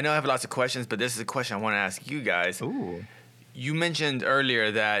go. I know I have lots of questions, but this is a question I want to ask you guys. Ooh. You mentioned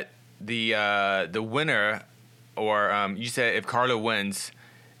earlier that the winner, or you said if Carla wins,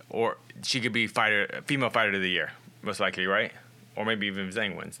 or she could be female fighter of the year, most likely, right? Or maybe even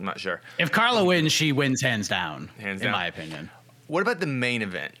Zhang wins. I'm not sure. If Carla wins, she wins hands down. In my opinion. What about the main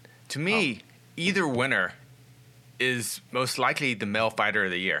event? To me, either winner is most likely the male fighter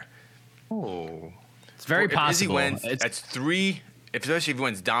of the year. Oh, It's very If possible. Izzy wins, that's 3. Especially if he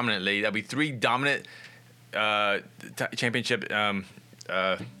wins dominantly, that'll be 3 dominant championship. What's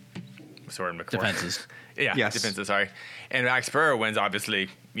the word I'm looking for? defenses. Yeah, Yes. defenses. Sorry. And Max Pereira wins, obviously.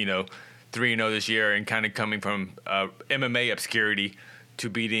 3-0 this year, and kind of coming from MMA obscurity to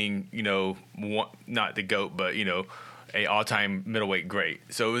beating, not the GOAT, but a all-time middleweight great.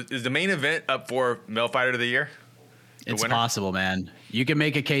 So is the main event up for male fighter of the year? It's winner? possible, man. You can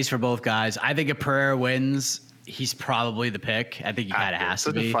make a case for both guys. I think if Pereira wins, he's probably the pick. I think he kind of has to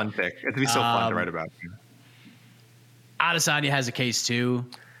such be. a fun pick. It'd be so fun to write about. Adesanya has a case too.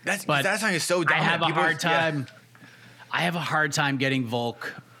 That's But something that's so dominant. I have a People- hard time. I have a hard time getting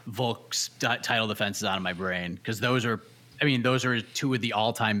Volk's title defenses out of my brain because those are 2 of the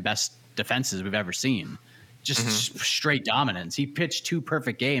all-time best defenses we've ever seen. Just straight dominance. He pitched 2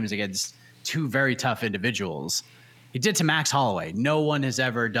 perfect games against 2 very tough individuals. He did to Max Holloway. No one has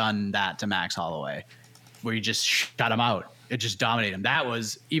ever done that to Max Holloway, where you just shut him out. It just dominated him. That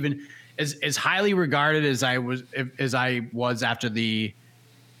was even as highly regarded as I was after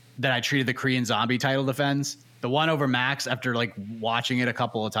that I treated the Korean Zombie title defense. The one over Max, after like watching it a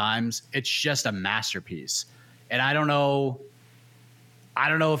couple of times, it's just a masterpiece. And I don't know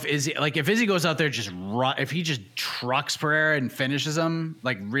if Izzy goes out there if he just trucks Pereira and finishes him,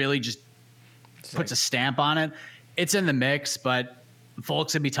 like really just puts a stamp on it, it's in the mix. But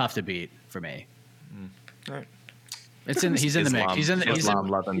Volk's gonna be tough to beat for me. All right. He's in the mix. He's in Islam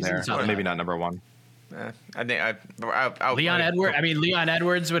love in he's in there. the top Maybe five. not number 1. I think I'll Leon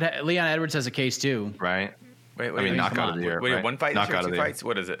Edwards Leon Edwards has a case too. Right? Wait, I mean, knockout of the year. Wait, right? one fight? Knockout of 2 the year. fights?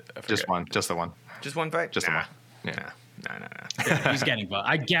 What is it? I Just forget. one. Just the one. Just one fight? Just the one. Nah. Yeah. Nah. He's getting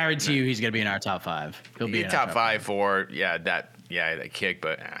I guarantee you he's gonna be in our top 5. He'll be He's in our top 5 for that kick,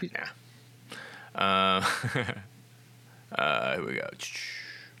 but nah. Here we go.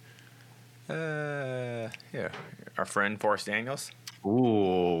 Yeah, our friend Forrest Daniels.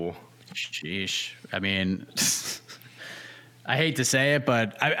 Ooh. Sheesh. I mean, I hate to say it,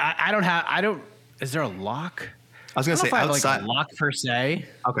 but I don't. Is there a lock? I was gonna say I don't know if I outside. have like a lock per se,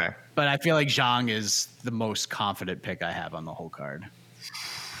 Okay. but I feel like Zhang is the most confident pick I have on the whole card.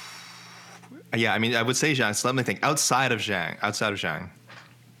 Yeah, I mean, I would say Zhang. So let me think. Outside of Zhang.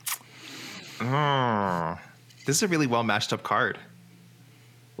 This is a really well matched up card.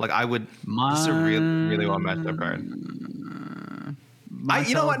 Like this is a really well matched up card.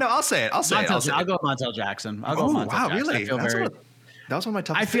 You know what? No, I'll say it. I'll go with Montel Jackson. I'll go with Montel wow, Jackson. really? I feel that was one of my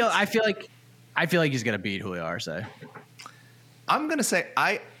toughest. I feel like he's gonna beat Julio Arce. I'm gonna say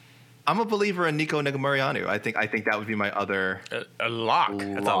I'm a believer in Nico Negumereanu. I think that would be my other A lock. It's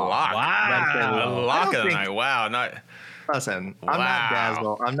a lock. Wow. A lock of the night. Wow. Listen,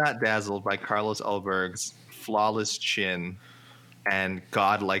 Wow. I'm not dazzled by Carlos Ulberg's flawless chin and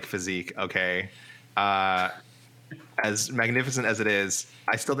godlike physique. Okay, as magnificent as it is,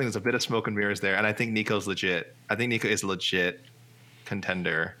 I still think there's a bit of smoke and mirrors there, and I think Nico's legit. I think Nico is a legit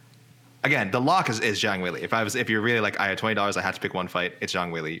contender. Again, the lock is Zhang Weili. If you're really like, I had $20, I had to pick one fight, it's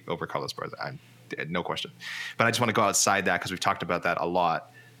Zhang Weili over Carlos Barza. No question. But I just want to go outside that because we've talked about that a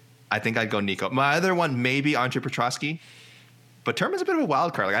lot. I think I'd go Nico. My other one, maybe Andre Petrosky. But Turman's a bit of a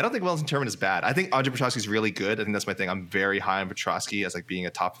wild card. Like, I don't think Wellington Turman is bad. I think Andre Petrosky is really good. I think that's my thing. I'm very high on Petrosky as like being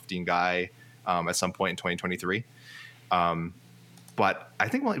a top 15 guy at some point in 2023. But I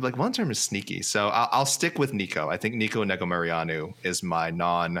think like Wellington Turman is sneaky. So I'll stick with Nico. I think Nico Negumereanu is my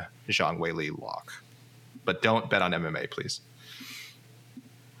non-Zhang Weili lock. But don't bet on MMA, please.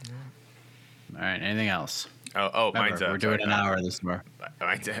 All right. Anything else? Oh, Remember, we're doing an hour this more.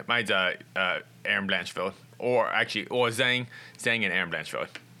 Mine's Aaron Blanchfield, or Zhang and Aaron Blanchfield,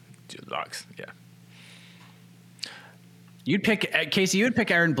 2 locks. Yeah. You'd pick Casey. You would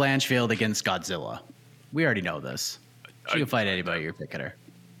pick Aaron Blanchfield against Godzilla. We already know this. She can fight anybody. You're picking her.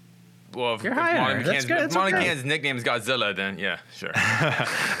 Well, if You're high on her. That's good. If That's Molly okay. Cann's nickname is Godzilla, then yeah, sure.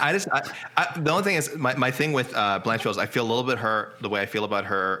 The only thing is my thing with Blanchfield is I feel a little bit hurt the way I feel about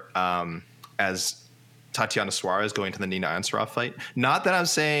her as Tatiana Suarez going to the Nina Ansaroff fight. Not that I'm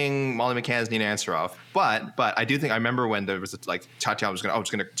saying Molly McCann is Nina Ansaroff, but I do think I remember when there was like Tatiana was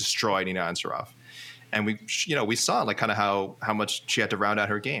going to destroy Nina Ansaroff. And we saw like kind of how much she had to round out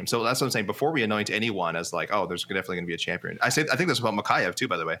her game. So that's what I'm saying. Before we anoint anyone as like, oh, there's definitely going to be a champion. I think that's about Makayev too,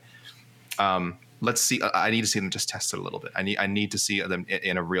 by the way. Let's see. I need to see them just test it a little bit. I need to see them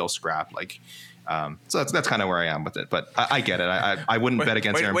in a real scrap. Like So that's kind of where I am with it. But I get it. I wouldn't bet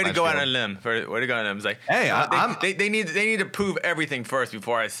against Aaron. Way to go on a limb. Way to go on a limb. It's like, hey, they need to prove everything first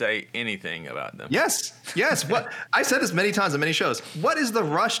before I say anything about them. Yes. What I said this many times on many shows. What is the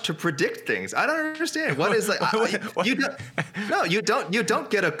rush to predict things? I don't understand. What is like? You don't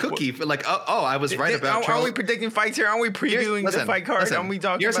get a cookie for like. Oh, I was right about. Are we predicting fights here? Aren't we previewing the fight card? Aren't we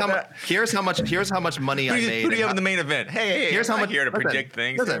talking about that? Here's how much money I made. Who do you have in the main event? Hey, here's how much here to predict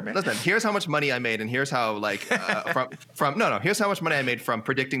things. Listen. Here's how much money I made, and here's how like here's how much money I made from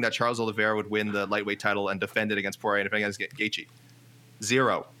predicting that Charles Oliveira would win the lightweight title and defend it against Pereira and defend it against Gaethje.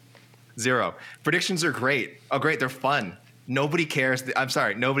 Zero. Predictions are great. Oh, great, they're fun. Nobody cares. I'm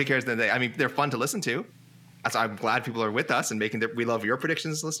sorry, nobody cares. I mean, they're fun to listen to. I'm glad people are with us and we love your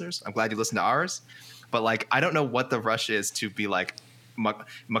predictions, listeners. I'm glad you listen to ours. But like, I don't know what the rush is to be like,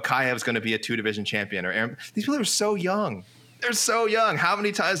 Makayev's going to be a 2-division champion or Aaron. These people are so young. They're so young. How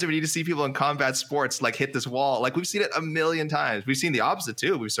many times do we need to see people in combat sports like hit this wall? Like we've seen it a million times. We've seen the opposite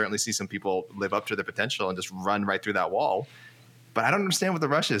too. We certainly see some people live up to their potential and just run right through that wall. But I don't understand what the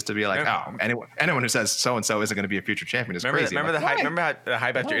rush is to be like, anyone who says so-and-so isn't going to be a future champion is crazy. Remember the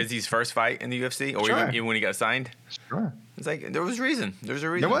hype after Izzy's first fight in the UFC or even when he got signed? Sure. It's like there was a reason. There's a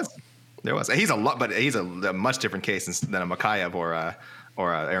reason. There was. He's a much different case than a Makayev or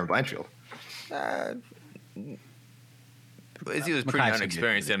Aaron Blanchfield. Izzy was pretty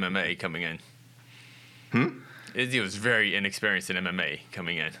unexperienced in MMA coming in. Izzy was very inexperienced in MMA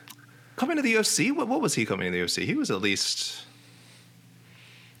coming in. Coming to the UFC? What was he coming to the UFC? He was at least...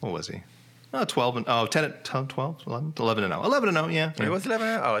 What was he? 12 and 12, 11 and 0. 11 and 0, yeah. He was 11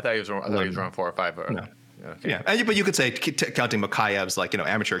 and 0? Oh, I thought he was around 4 or 5. No. Okay. Yeah, but you could say counting Makayev's like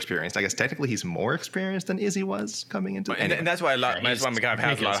amateur experience. I guess technically he's more experienced than Izzy was coming into. And that's why that's why Makayev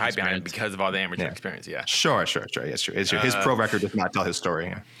has a lot of hype behind him because of all the amateur experience. Yeah. Sure. Yes, true. His pro record does not tell his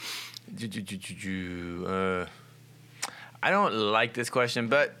story. I don't like this question,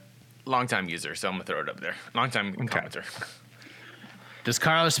 but long-time user, so I'm gonna throw it up there. Long-time commenter. Does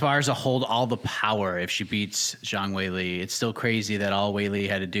Carla Esparza hold all the power if she beats Zhang Weili? It's still crazy that all Weili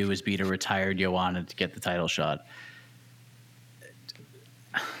had to do was beat a retired Joanna to get the title shot.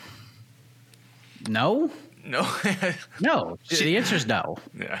 No. No. The answer is no.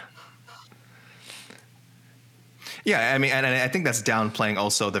 Yeah. Yeah, I mean, and I think that's downplaying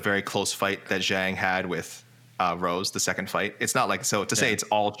also the very close fight that Zhang had with Rose, the second fight. It's not like say it's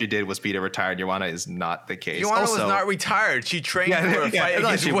all she did was beat a retired Joanna is not the case. Joanna was not retired. She trained for a fight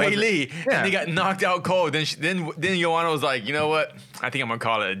against Weili, and they got knocked out cold. Then Joanna was like, you know what? I think I'm gonna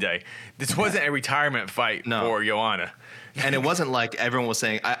call it a day. This wasn't a retirement fight for Joanna. And it wasn't like everyone was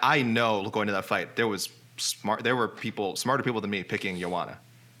saying. I know going to that fight, there were smarter people than me picking Joanna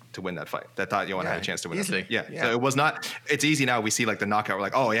to win that fight. That thought Joanna had a chance to win easily. That fight. Yeah. So it was not. It's easy now. We see like the knockout. We're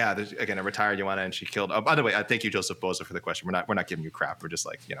like, oh yeah, there's again a retired Joanna and she killed. Oh, by the way, thank you, Joseph Boza, for the question. We're not giving you crap. We're just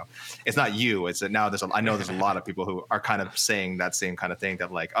like, it's not you. It's that now I know there's a lot of people who are kind of saying that same kind of thing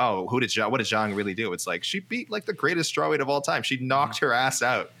that like, oh, what did Zhang really do? It's like she beat like the greatest strawweight of all time. She knocked her ass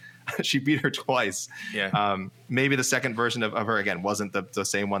out. She beat her twice. Yeah. Maybe the second version of her again wasn't the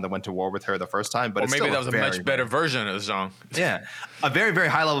same one that went to war with her the first time, but maybe that was a much better version of Zhang. Yeah, a very very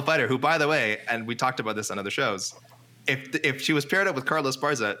high level fighter who, by the way, and we talked about this on other shows. If she was paired up with Carla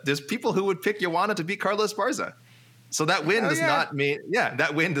Esparza, there's people who would pick Joanna to beat Carla Esparza. So that win not mean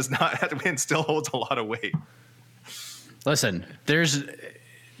that win does not. That win still holds a lot of weight. Listen,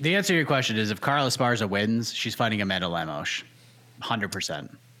 the answer to your question is if Carla Esparza wins, she's fighting Amanda Lemos, 100%.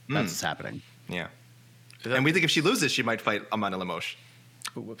 That's what's happening. Yeah. And we think if she loses, she might fight Amanda Lemos.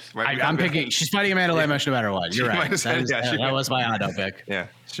 Ooh, whoops. Right? I'm picking. She's fighting Amanda Lemos no matter what. You're right. That was my auto pick. Yeah.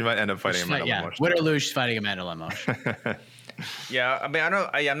 She might end up fighting Amanda Lemos. Win or lose, she's fighting Amanda Lemos. Yeah. I mean,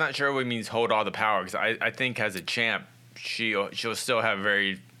 I'm not sure what it means hold all the power because I think as a champ, she'll still have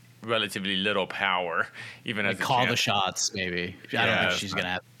very relatively little power, even as a call champ. the shots, maybe. I don't think she's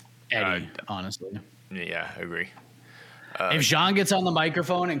gonna have any, honestly. Yeah, I agree. If Zhang gets on the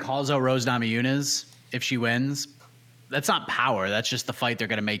microphone and calls out Rose Namajunas, if she wins, that's not power. That's just the fight they're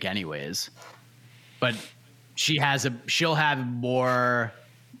going to make anyways. But she'll have more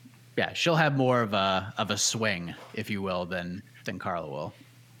of a swing, if you will, than Carla will.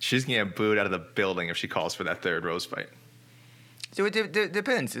 She's going to get booed out of the building if she calls for that third Rose fight. So it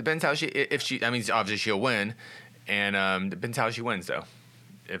depends. It depends how obviously she'll win, and depends how she wins though.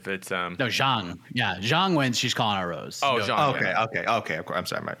 If it's no Zhang, Zhang wins. She's calling out Rose. Oh, Zhang. Okay. Of course. I'm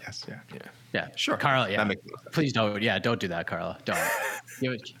sorry, Mark. Yeah. Sure, Carla. Yeah, please don't. Yeah, don't do that, Carla. Don't.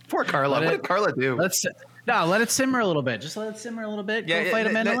 Poor Carla. What did Carla do? Let it simmer a little bit. Just let it simmer a little bit. Go fight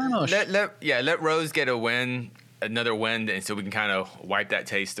Amanda Lemos. Let Rose get a win another win, and so we can kind of wipe that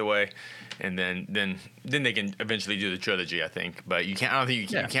taste away, and then they can eventually do the trilogy, I think. But you can't. I don't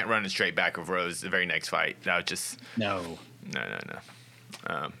think you can't run it straight back with Rose the very next fight. That was just No.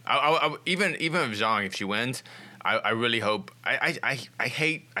 Even if Zhang, if she wins, I really hope. I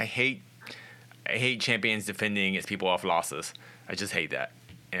hate champions defending against people off losses. I just hate that,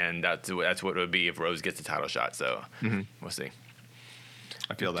 and that's what it would be if Rose gets a title shot. So we'll see.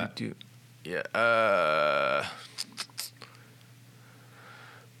 I feel that. Yeah.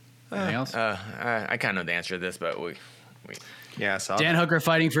 Anything else? I kind of know the answer to this, but we Yeah, so Dan Hooker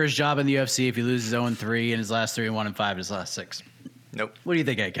fighting for his job in the UFC if he loses 0-3 in his last 3 and 1-5 in his last 6. nope. What do you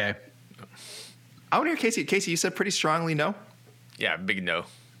think, AK? I want to hear Casey. Casey, you said pretty strongly no. Yeah, big no.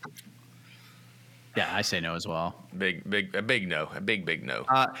 Yeah, I say no as well. A big no. A big no.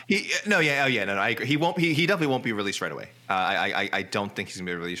 No. I agree. He won't. He definitely won't be released right away. I don't think he's gonna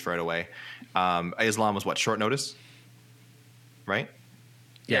be released right away. Islam was what, short notice, right?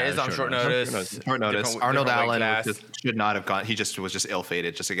 Yeah, it's on short notice. Short notice. Different Arnold weight Allen class. should not have gone. He was just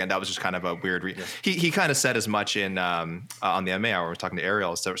ill-fated. Just again, that was just kind of a weird. He kind of said as much in on the MMA hour. We were talking to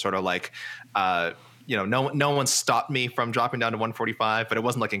Ariel. So sort of like, no one stopped me from dropping down to 145, but it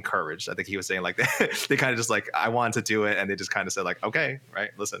wasn't like encouraged. I think he was saying like they kind of just like, I wanted to do it, and they just kind of said like, okay,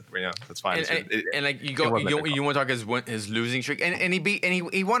 right, listen, that's fine. And like you want to talk his losing streak, and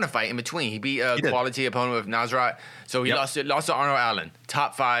he won a fight in between. He beat a quality opponent with Nasrat, so he lost to Arnold Allen,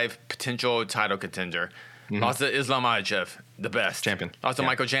 top 5 potential title contender. Lost to Islam Makhachev, the best champion. Lost to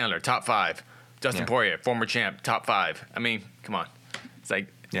Michael Chandler, top 5. Justin Poirier, former champ, top 5. I mean, come on, it's like.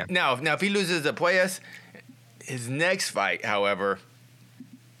 Yeah. Now if he loses to Puelles, his next fight, however,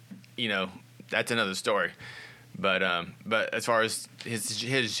 that's another story. But as far as his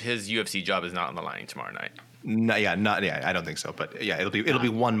UFC job is not on the line tomorrow night. I don't think so. But yeah, it'll be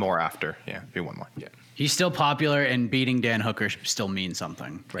one more after. Yeah, it'll be one more. Yeah. He's still popular, and beating Dan Hooker still means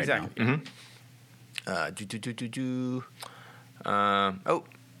something right exactly. now.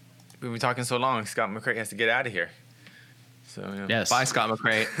 We've been talking so long. Scott McCray has to get out of here. So yes. Bye, Scott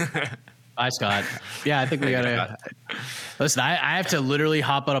McCray. Bye, Scott. Yeah, I think we gotta listen. I have to literally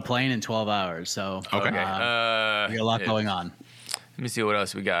hop on a plane in 12 hours. So okay, we got a lot going on. Let me see what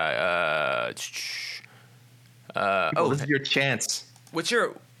else we got. This is your chance. What's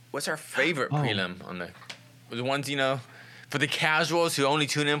our favorite prelim on the ones for the casuals who only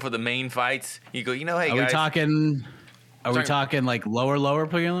tune in for the main fights? You go, hey guys. Are we talking like lower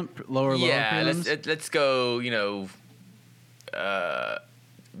prelim? Lower prelims? Let's go.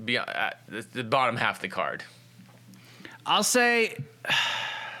 Beyond the bottom half of the card. I'll say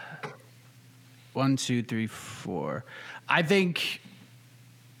 1, 2, 3, 4. I think,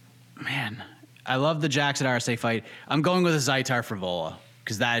 man, I love the Jackson RSA fight. I'm going with a Zaitar Frivola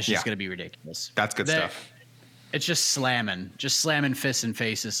because that is just going to be ridiculous. That's good stuff. It's just slamming fists and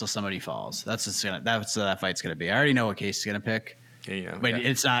faces till somebody falls. That's what that fight's going to be. I already know what Casey's going to pick. But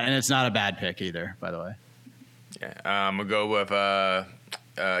it's not a bad pick either, by the way. Yeah, I'm gonna go with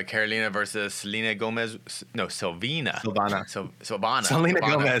Carolina versus Selena Gomez. No, Silvana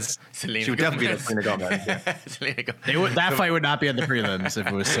Gomez. She would definitely be Selena Gomez. Yeah. Selena Gomez. That fight would not be at the prelims if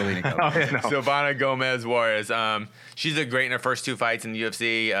it was Selena Gomez. Silvana Gomez Juarez. She's looked great in her first 2 fights in the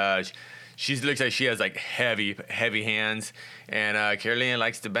UFC. She looks like she has like heavy hands, and Carolina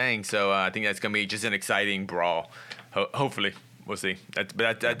likes to bang. So I think that's gonna be just an exciting brawl. Hopefully. We'll see. That's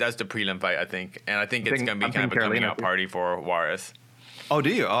the prelim fight, I think. And I think it's going to be kind of a coming out party for Juarez. Oh,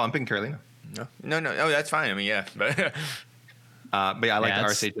 do you? Oh, I'm picking Carolina. No. Oh, that's fine. I mean, yeah. But yeah, I like the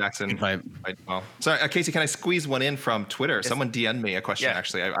RSA Jackson fight. Well, sorry, Casey, can I squeeze one in from Twitter? Yes. Someone DM'd me a question,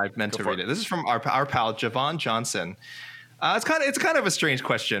 actually. I meant to read it. This is from our pal, Javon Johnson. It's kind of a strange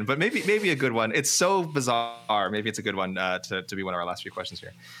question, but maybe a good one. It's so bizarre. Maybe it's a good one to be one of our last few questions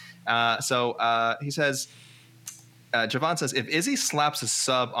here. So he says... Javon says, if Izzy slaps a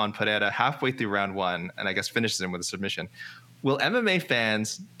sub on Pereira halfway through round 1 and I guess finishes him with a submission, will MMA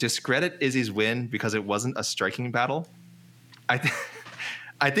fans discredit Izzy's win because it wasn't a striking battle? I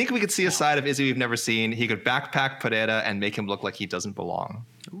think we could see a side of Izzy we've never seen. He could backpack Pereira and make him look like he doesn't belong.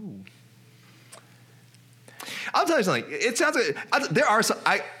 Ooh. I'll tell you something. It sounds like there are some.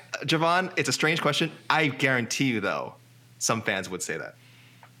 Javon, it's a strange question. I guarantee you, though, some fans would say that.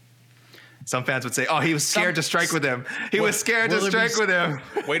 Some fans would say, "Oh, he was scared to strike with him. He was scared to strike with him."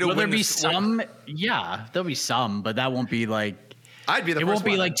 Will there be some? Yeah, there'll be some, but that won't be like. I'd be the. It first won't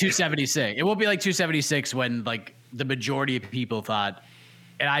be one. like 276. It won't be like 276 when like the majority of people thought.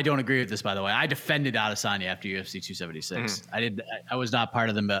 And I don't agree with this, by the way. I defended Adesanya after UFC 276. I was not part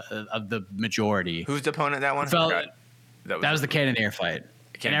of the majority. Who's the opponent that one? That was the Cannonier fight.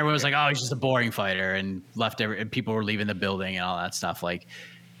 And everyone was like, "Oh, he's just a boring fighter," and and people were leaving the building and all that stuff. Like,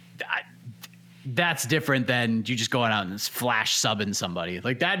 that's different than you just going out and flash subbing somebody.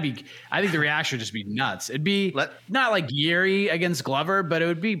 Like I think the reaction would just be nuts. It'd be not like Yuri against Glover, but it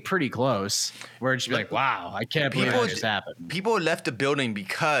would be pretty close. Where it'd just be like, wow, I can't believe that just happened. People left the building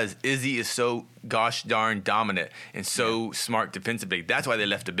because Izzy is so gosh darn dominant and so smart defensively. That's why they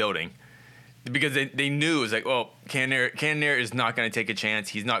left the building. Because they knew it was like, well, Cannonier is not going to take a chance.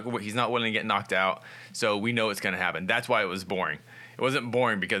 He's not willing to get knocked out. So we know it's going to happen. That's why it was boring. It wasn't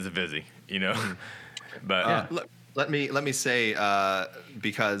boring because of Izzy, you know. But let me say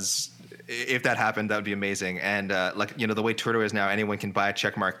because if that happened, that would be amazing. And the way Twitter is now, anyone can buy a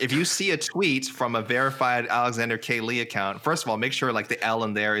check mark. If you see a tweet from a verified Alexander K. Lee account, first of all, make sure like the L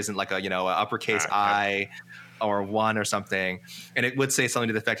in there isn't like a uppercase I or one or something, and it would say something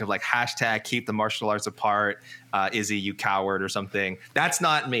to the effect of like hashtag keep the martial arts apart, Izzy, you coward, or something. That's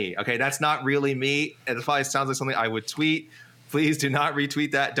not me. Okay, that's not really me. It probably sounds like something I would tweet. Please do not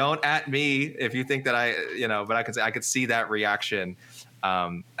retweet that. Don't at me if you think that but I could see that reaction.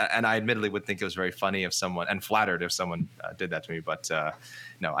 And I admittedly would think it was very funny if someone, and flattered if someone did that to me. But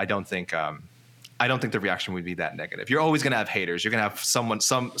no, I don't think the reaction would be that negative. You're always going to have haters. You're going to have some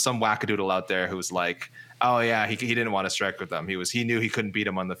wackadoodle out there who's like, oh yeah, he didn't want to strike with them. He knew he couldn't beat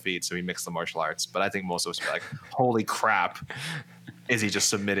him on the feet, so he mixed the martial arts. But I think most of us are like, holy crap, Izzy just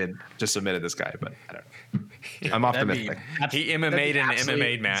submitted this guy. But I don't know. I'm optimistic. He MMA'd in an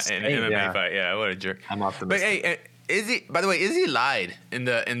MMA fight. Yeah, what a jerk. I'm optimistic. But hey, Izzy. By the way, Izzy lied in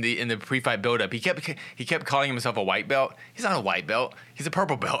the pre-fight buildup. He kept calling himself a white belt. He's not a white belt. He's a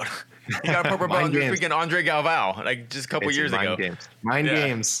purple belt. He got a purple belt under freaking Andre Galvao like just a couple years ago. Mind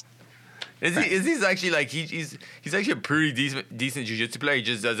games. Izzy's actually like he's actually a pretty decent jiu-jitsu player. He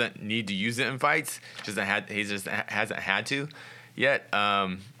just doesn't need to use it in fights. He just hasn't had to yet.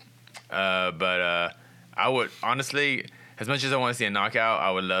 But I would honestly, as much as I want to see a knockout,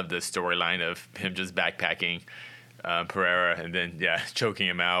 I would love the storyline of him just backpacking Pereira and then choking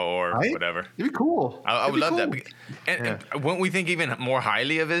him out or whatever. It'd be cool. I would love that. And wouldn't we think even more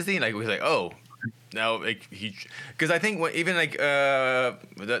highly of Izzy? Like we're like, oh. No, like because I think even like the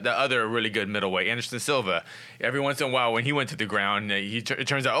other really good middleweight, Anderson Silva, every once in a while when he went to the ground, it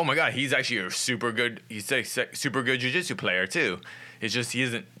turns out, oh my God, he's actually a super good jiu-jitsu player too. It's just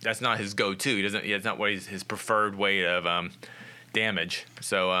that's not his go-to. It's not what his preferred way of damage.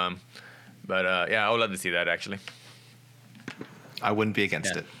 So, I would love to see that actually. I wouldn't be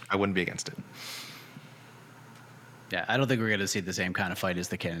against it. I wouldn't be against it. Yeah, I don't think we're going to see the same kind of fight as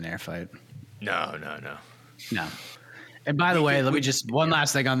the Cannonier fight. No. And by the way, let me just one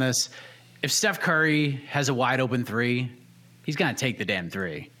last thing on this. If Steph Curry has a wide open three, he's going to take the damn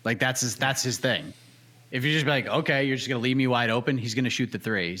three. Like that's his thing. If you just be like, okay, you're just going to leave me wide open, he's going to shoot the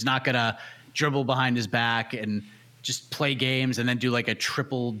three. He's not going to dribble behind his back and just play games and then do like a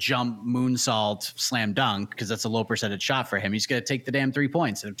triple jump moonsault slam dunk because that's a low percentage shot for him. He's going to take the damn 3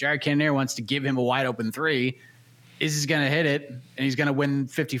 points. And if Jared Cannonier wants to give him a wide open three, Izzy's going to hit it, and he's going to win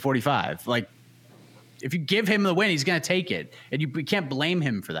 50-45. Like, if you give him the win, he's going to take it. And you can't blame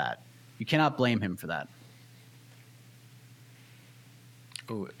him for that. You cannot blame him for that.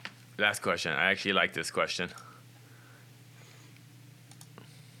 Ooh, last question. I actually like this question.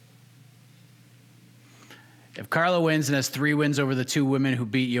 If Carla wins and has 3 wins over the 2 women who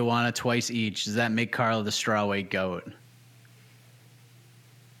beat Joanna twice each, does that make Carla the strawweight GOAT?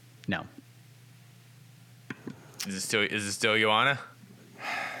 No. Is it still Joanna?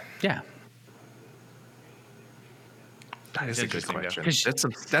 Yeah. That is a good question.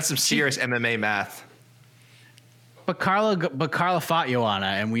 That's some serious MMA math. But Carla fought Joanna,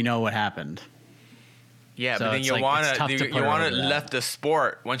 and we know what happened. Yeah, so but then Joanna left the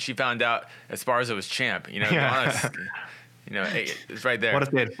sport once she found out Esparza was champ. Joanna's, it's right there. What if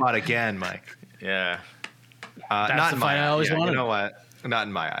they had fought again, Mike? Yeah. That's the fight I always wanted. You know what? Not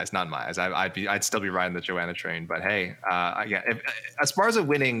in my eyes. I'd still be riding the Joanna train. But hey, if Esparza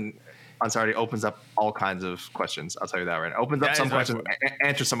winning on Saturday opens up all kinds of questions. I'll tell you that right now. Opens up some questions,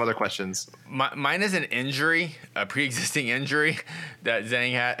 answers some other questions. Mine is an injury, a pre-existing injury that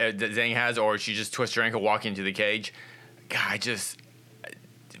Zhang has, or she just twists her ankle walking into the cage. God,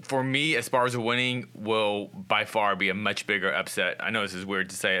 for me, Esparza winning will by far be a much bigger upset. I know this is weird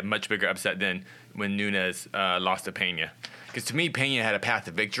to say, a much bigger upset than when Nunes lost to Pena. Because to me, Pena had a path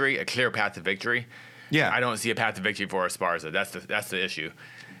to victory, a clear path to victory. Yeah, I don't see a path to victory for Esparza. That's the issue.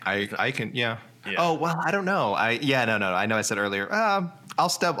 I can. Oh well, I don't know. No. I know I said earlier. I'll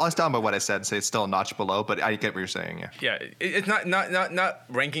stand by what I said and say it's still a notch below. But I get what you're saying. Yeah. It's not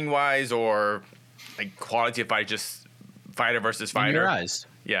ranking wise or like quality of fight, just fighter versus fighter. In your eyes.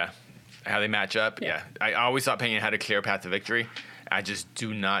 how they match up. Yeah. I always thought Pena had a clear path to victory. I just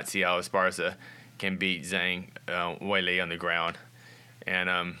do not see how Esparza can beat Zhang Weili on the ground.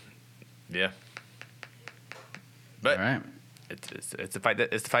 And, But All right. it's a fight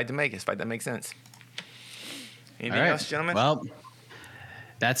to make. It's a fight that makes sense. Anything else, gentlemen? Well,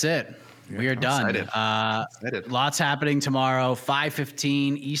 that's it. We are done. Excited. Lots happening tomorrow,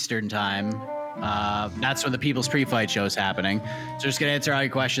 5:15 Eastern time. That's when the People's Pre-Fight show is happening. So just gonna answer all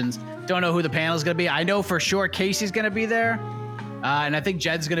your questions. Don't know who the panel is gonna be. I know for sure Casey's gonna be there, and I think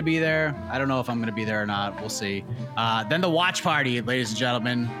Jed's gonna be there. I don't know if I'm gonna be there or not. We'll see. Then the watch party, ladies and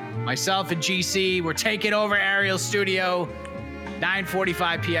gentlemen. Myself and GC, we're taking over Ariel's studio.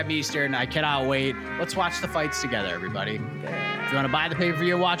 9:45 p.m. Eastern. I cannot wait. Let's watch the fights together, everybody. If you want to buy the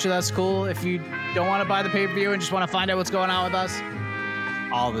pay-per-view, watch with us, cool. If you don't want to buy the pay-per-view and just want to find out what's going on with us,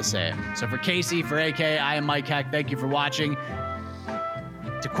 all the same. So for Casey, for AK, I am Mike Heck. Thank you for watching.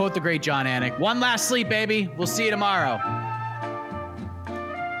 To quote the great John Anik, one last sleep, baby. We'll see you tomorrow.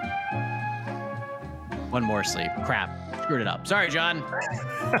 One more sleep. Crap. Screwed it up. Sorry, John. All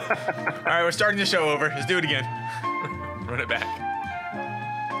right, we're starting the show over. Let's do it again. Run it back.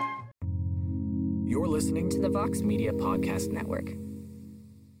 You're listening to the Vox Media Podcast Network.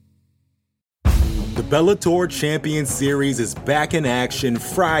 The Bellator Champion Series is back in action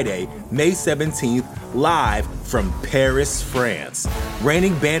Friday, May 17th, live from Paris, France.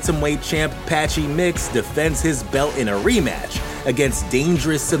 Reigning bantamweight champ Patchy Mix defends his belt in a rematch against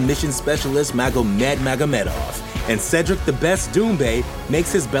dangerous submission specialist Magomed Magomedov. And Cedric the Best Doumbé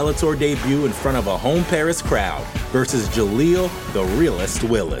makes his Bellator debut in front of a home Paris crowd versus Jaleel the Realist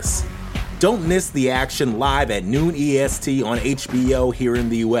Willis. Don't miss the action live at noon EST on HBO here in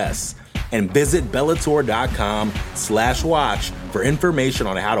the US. And visit Bellator.com/watch for information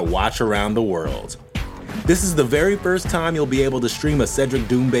on how to watch around the world. This is the very first time you'll be able to stream a Cedric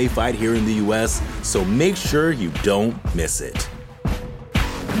Doumbé fight here in the US, so make sure you don't miss it.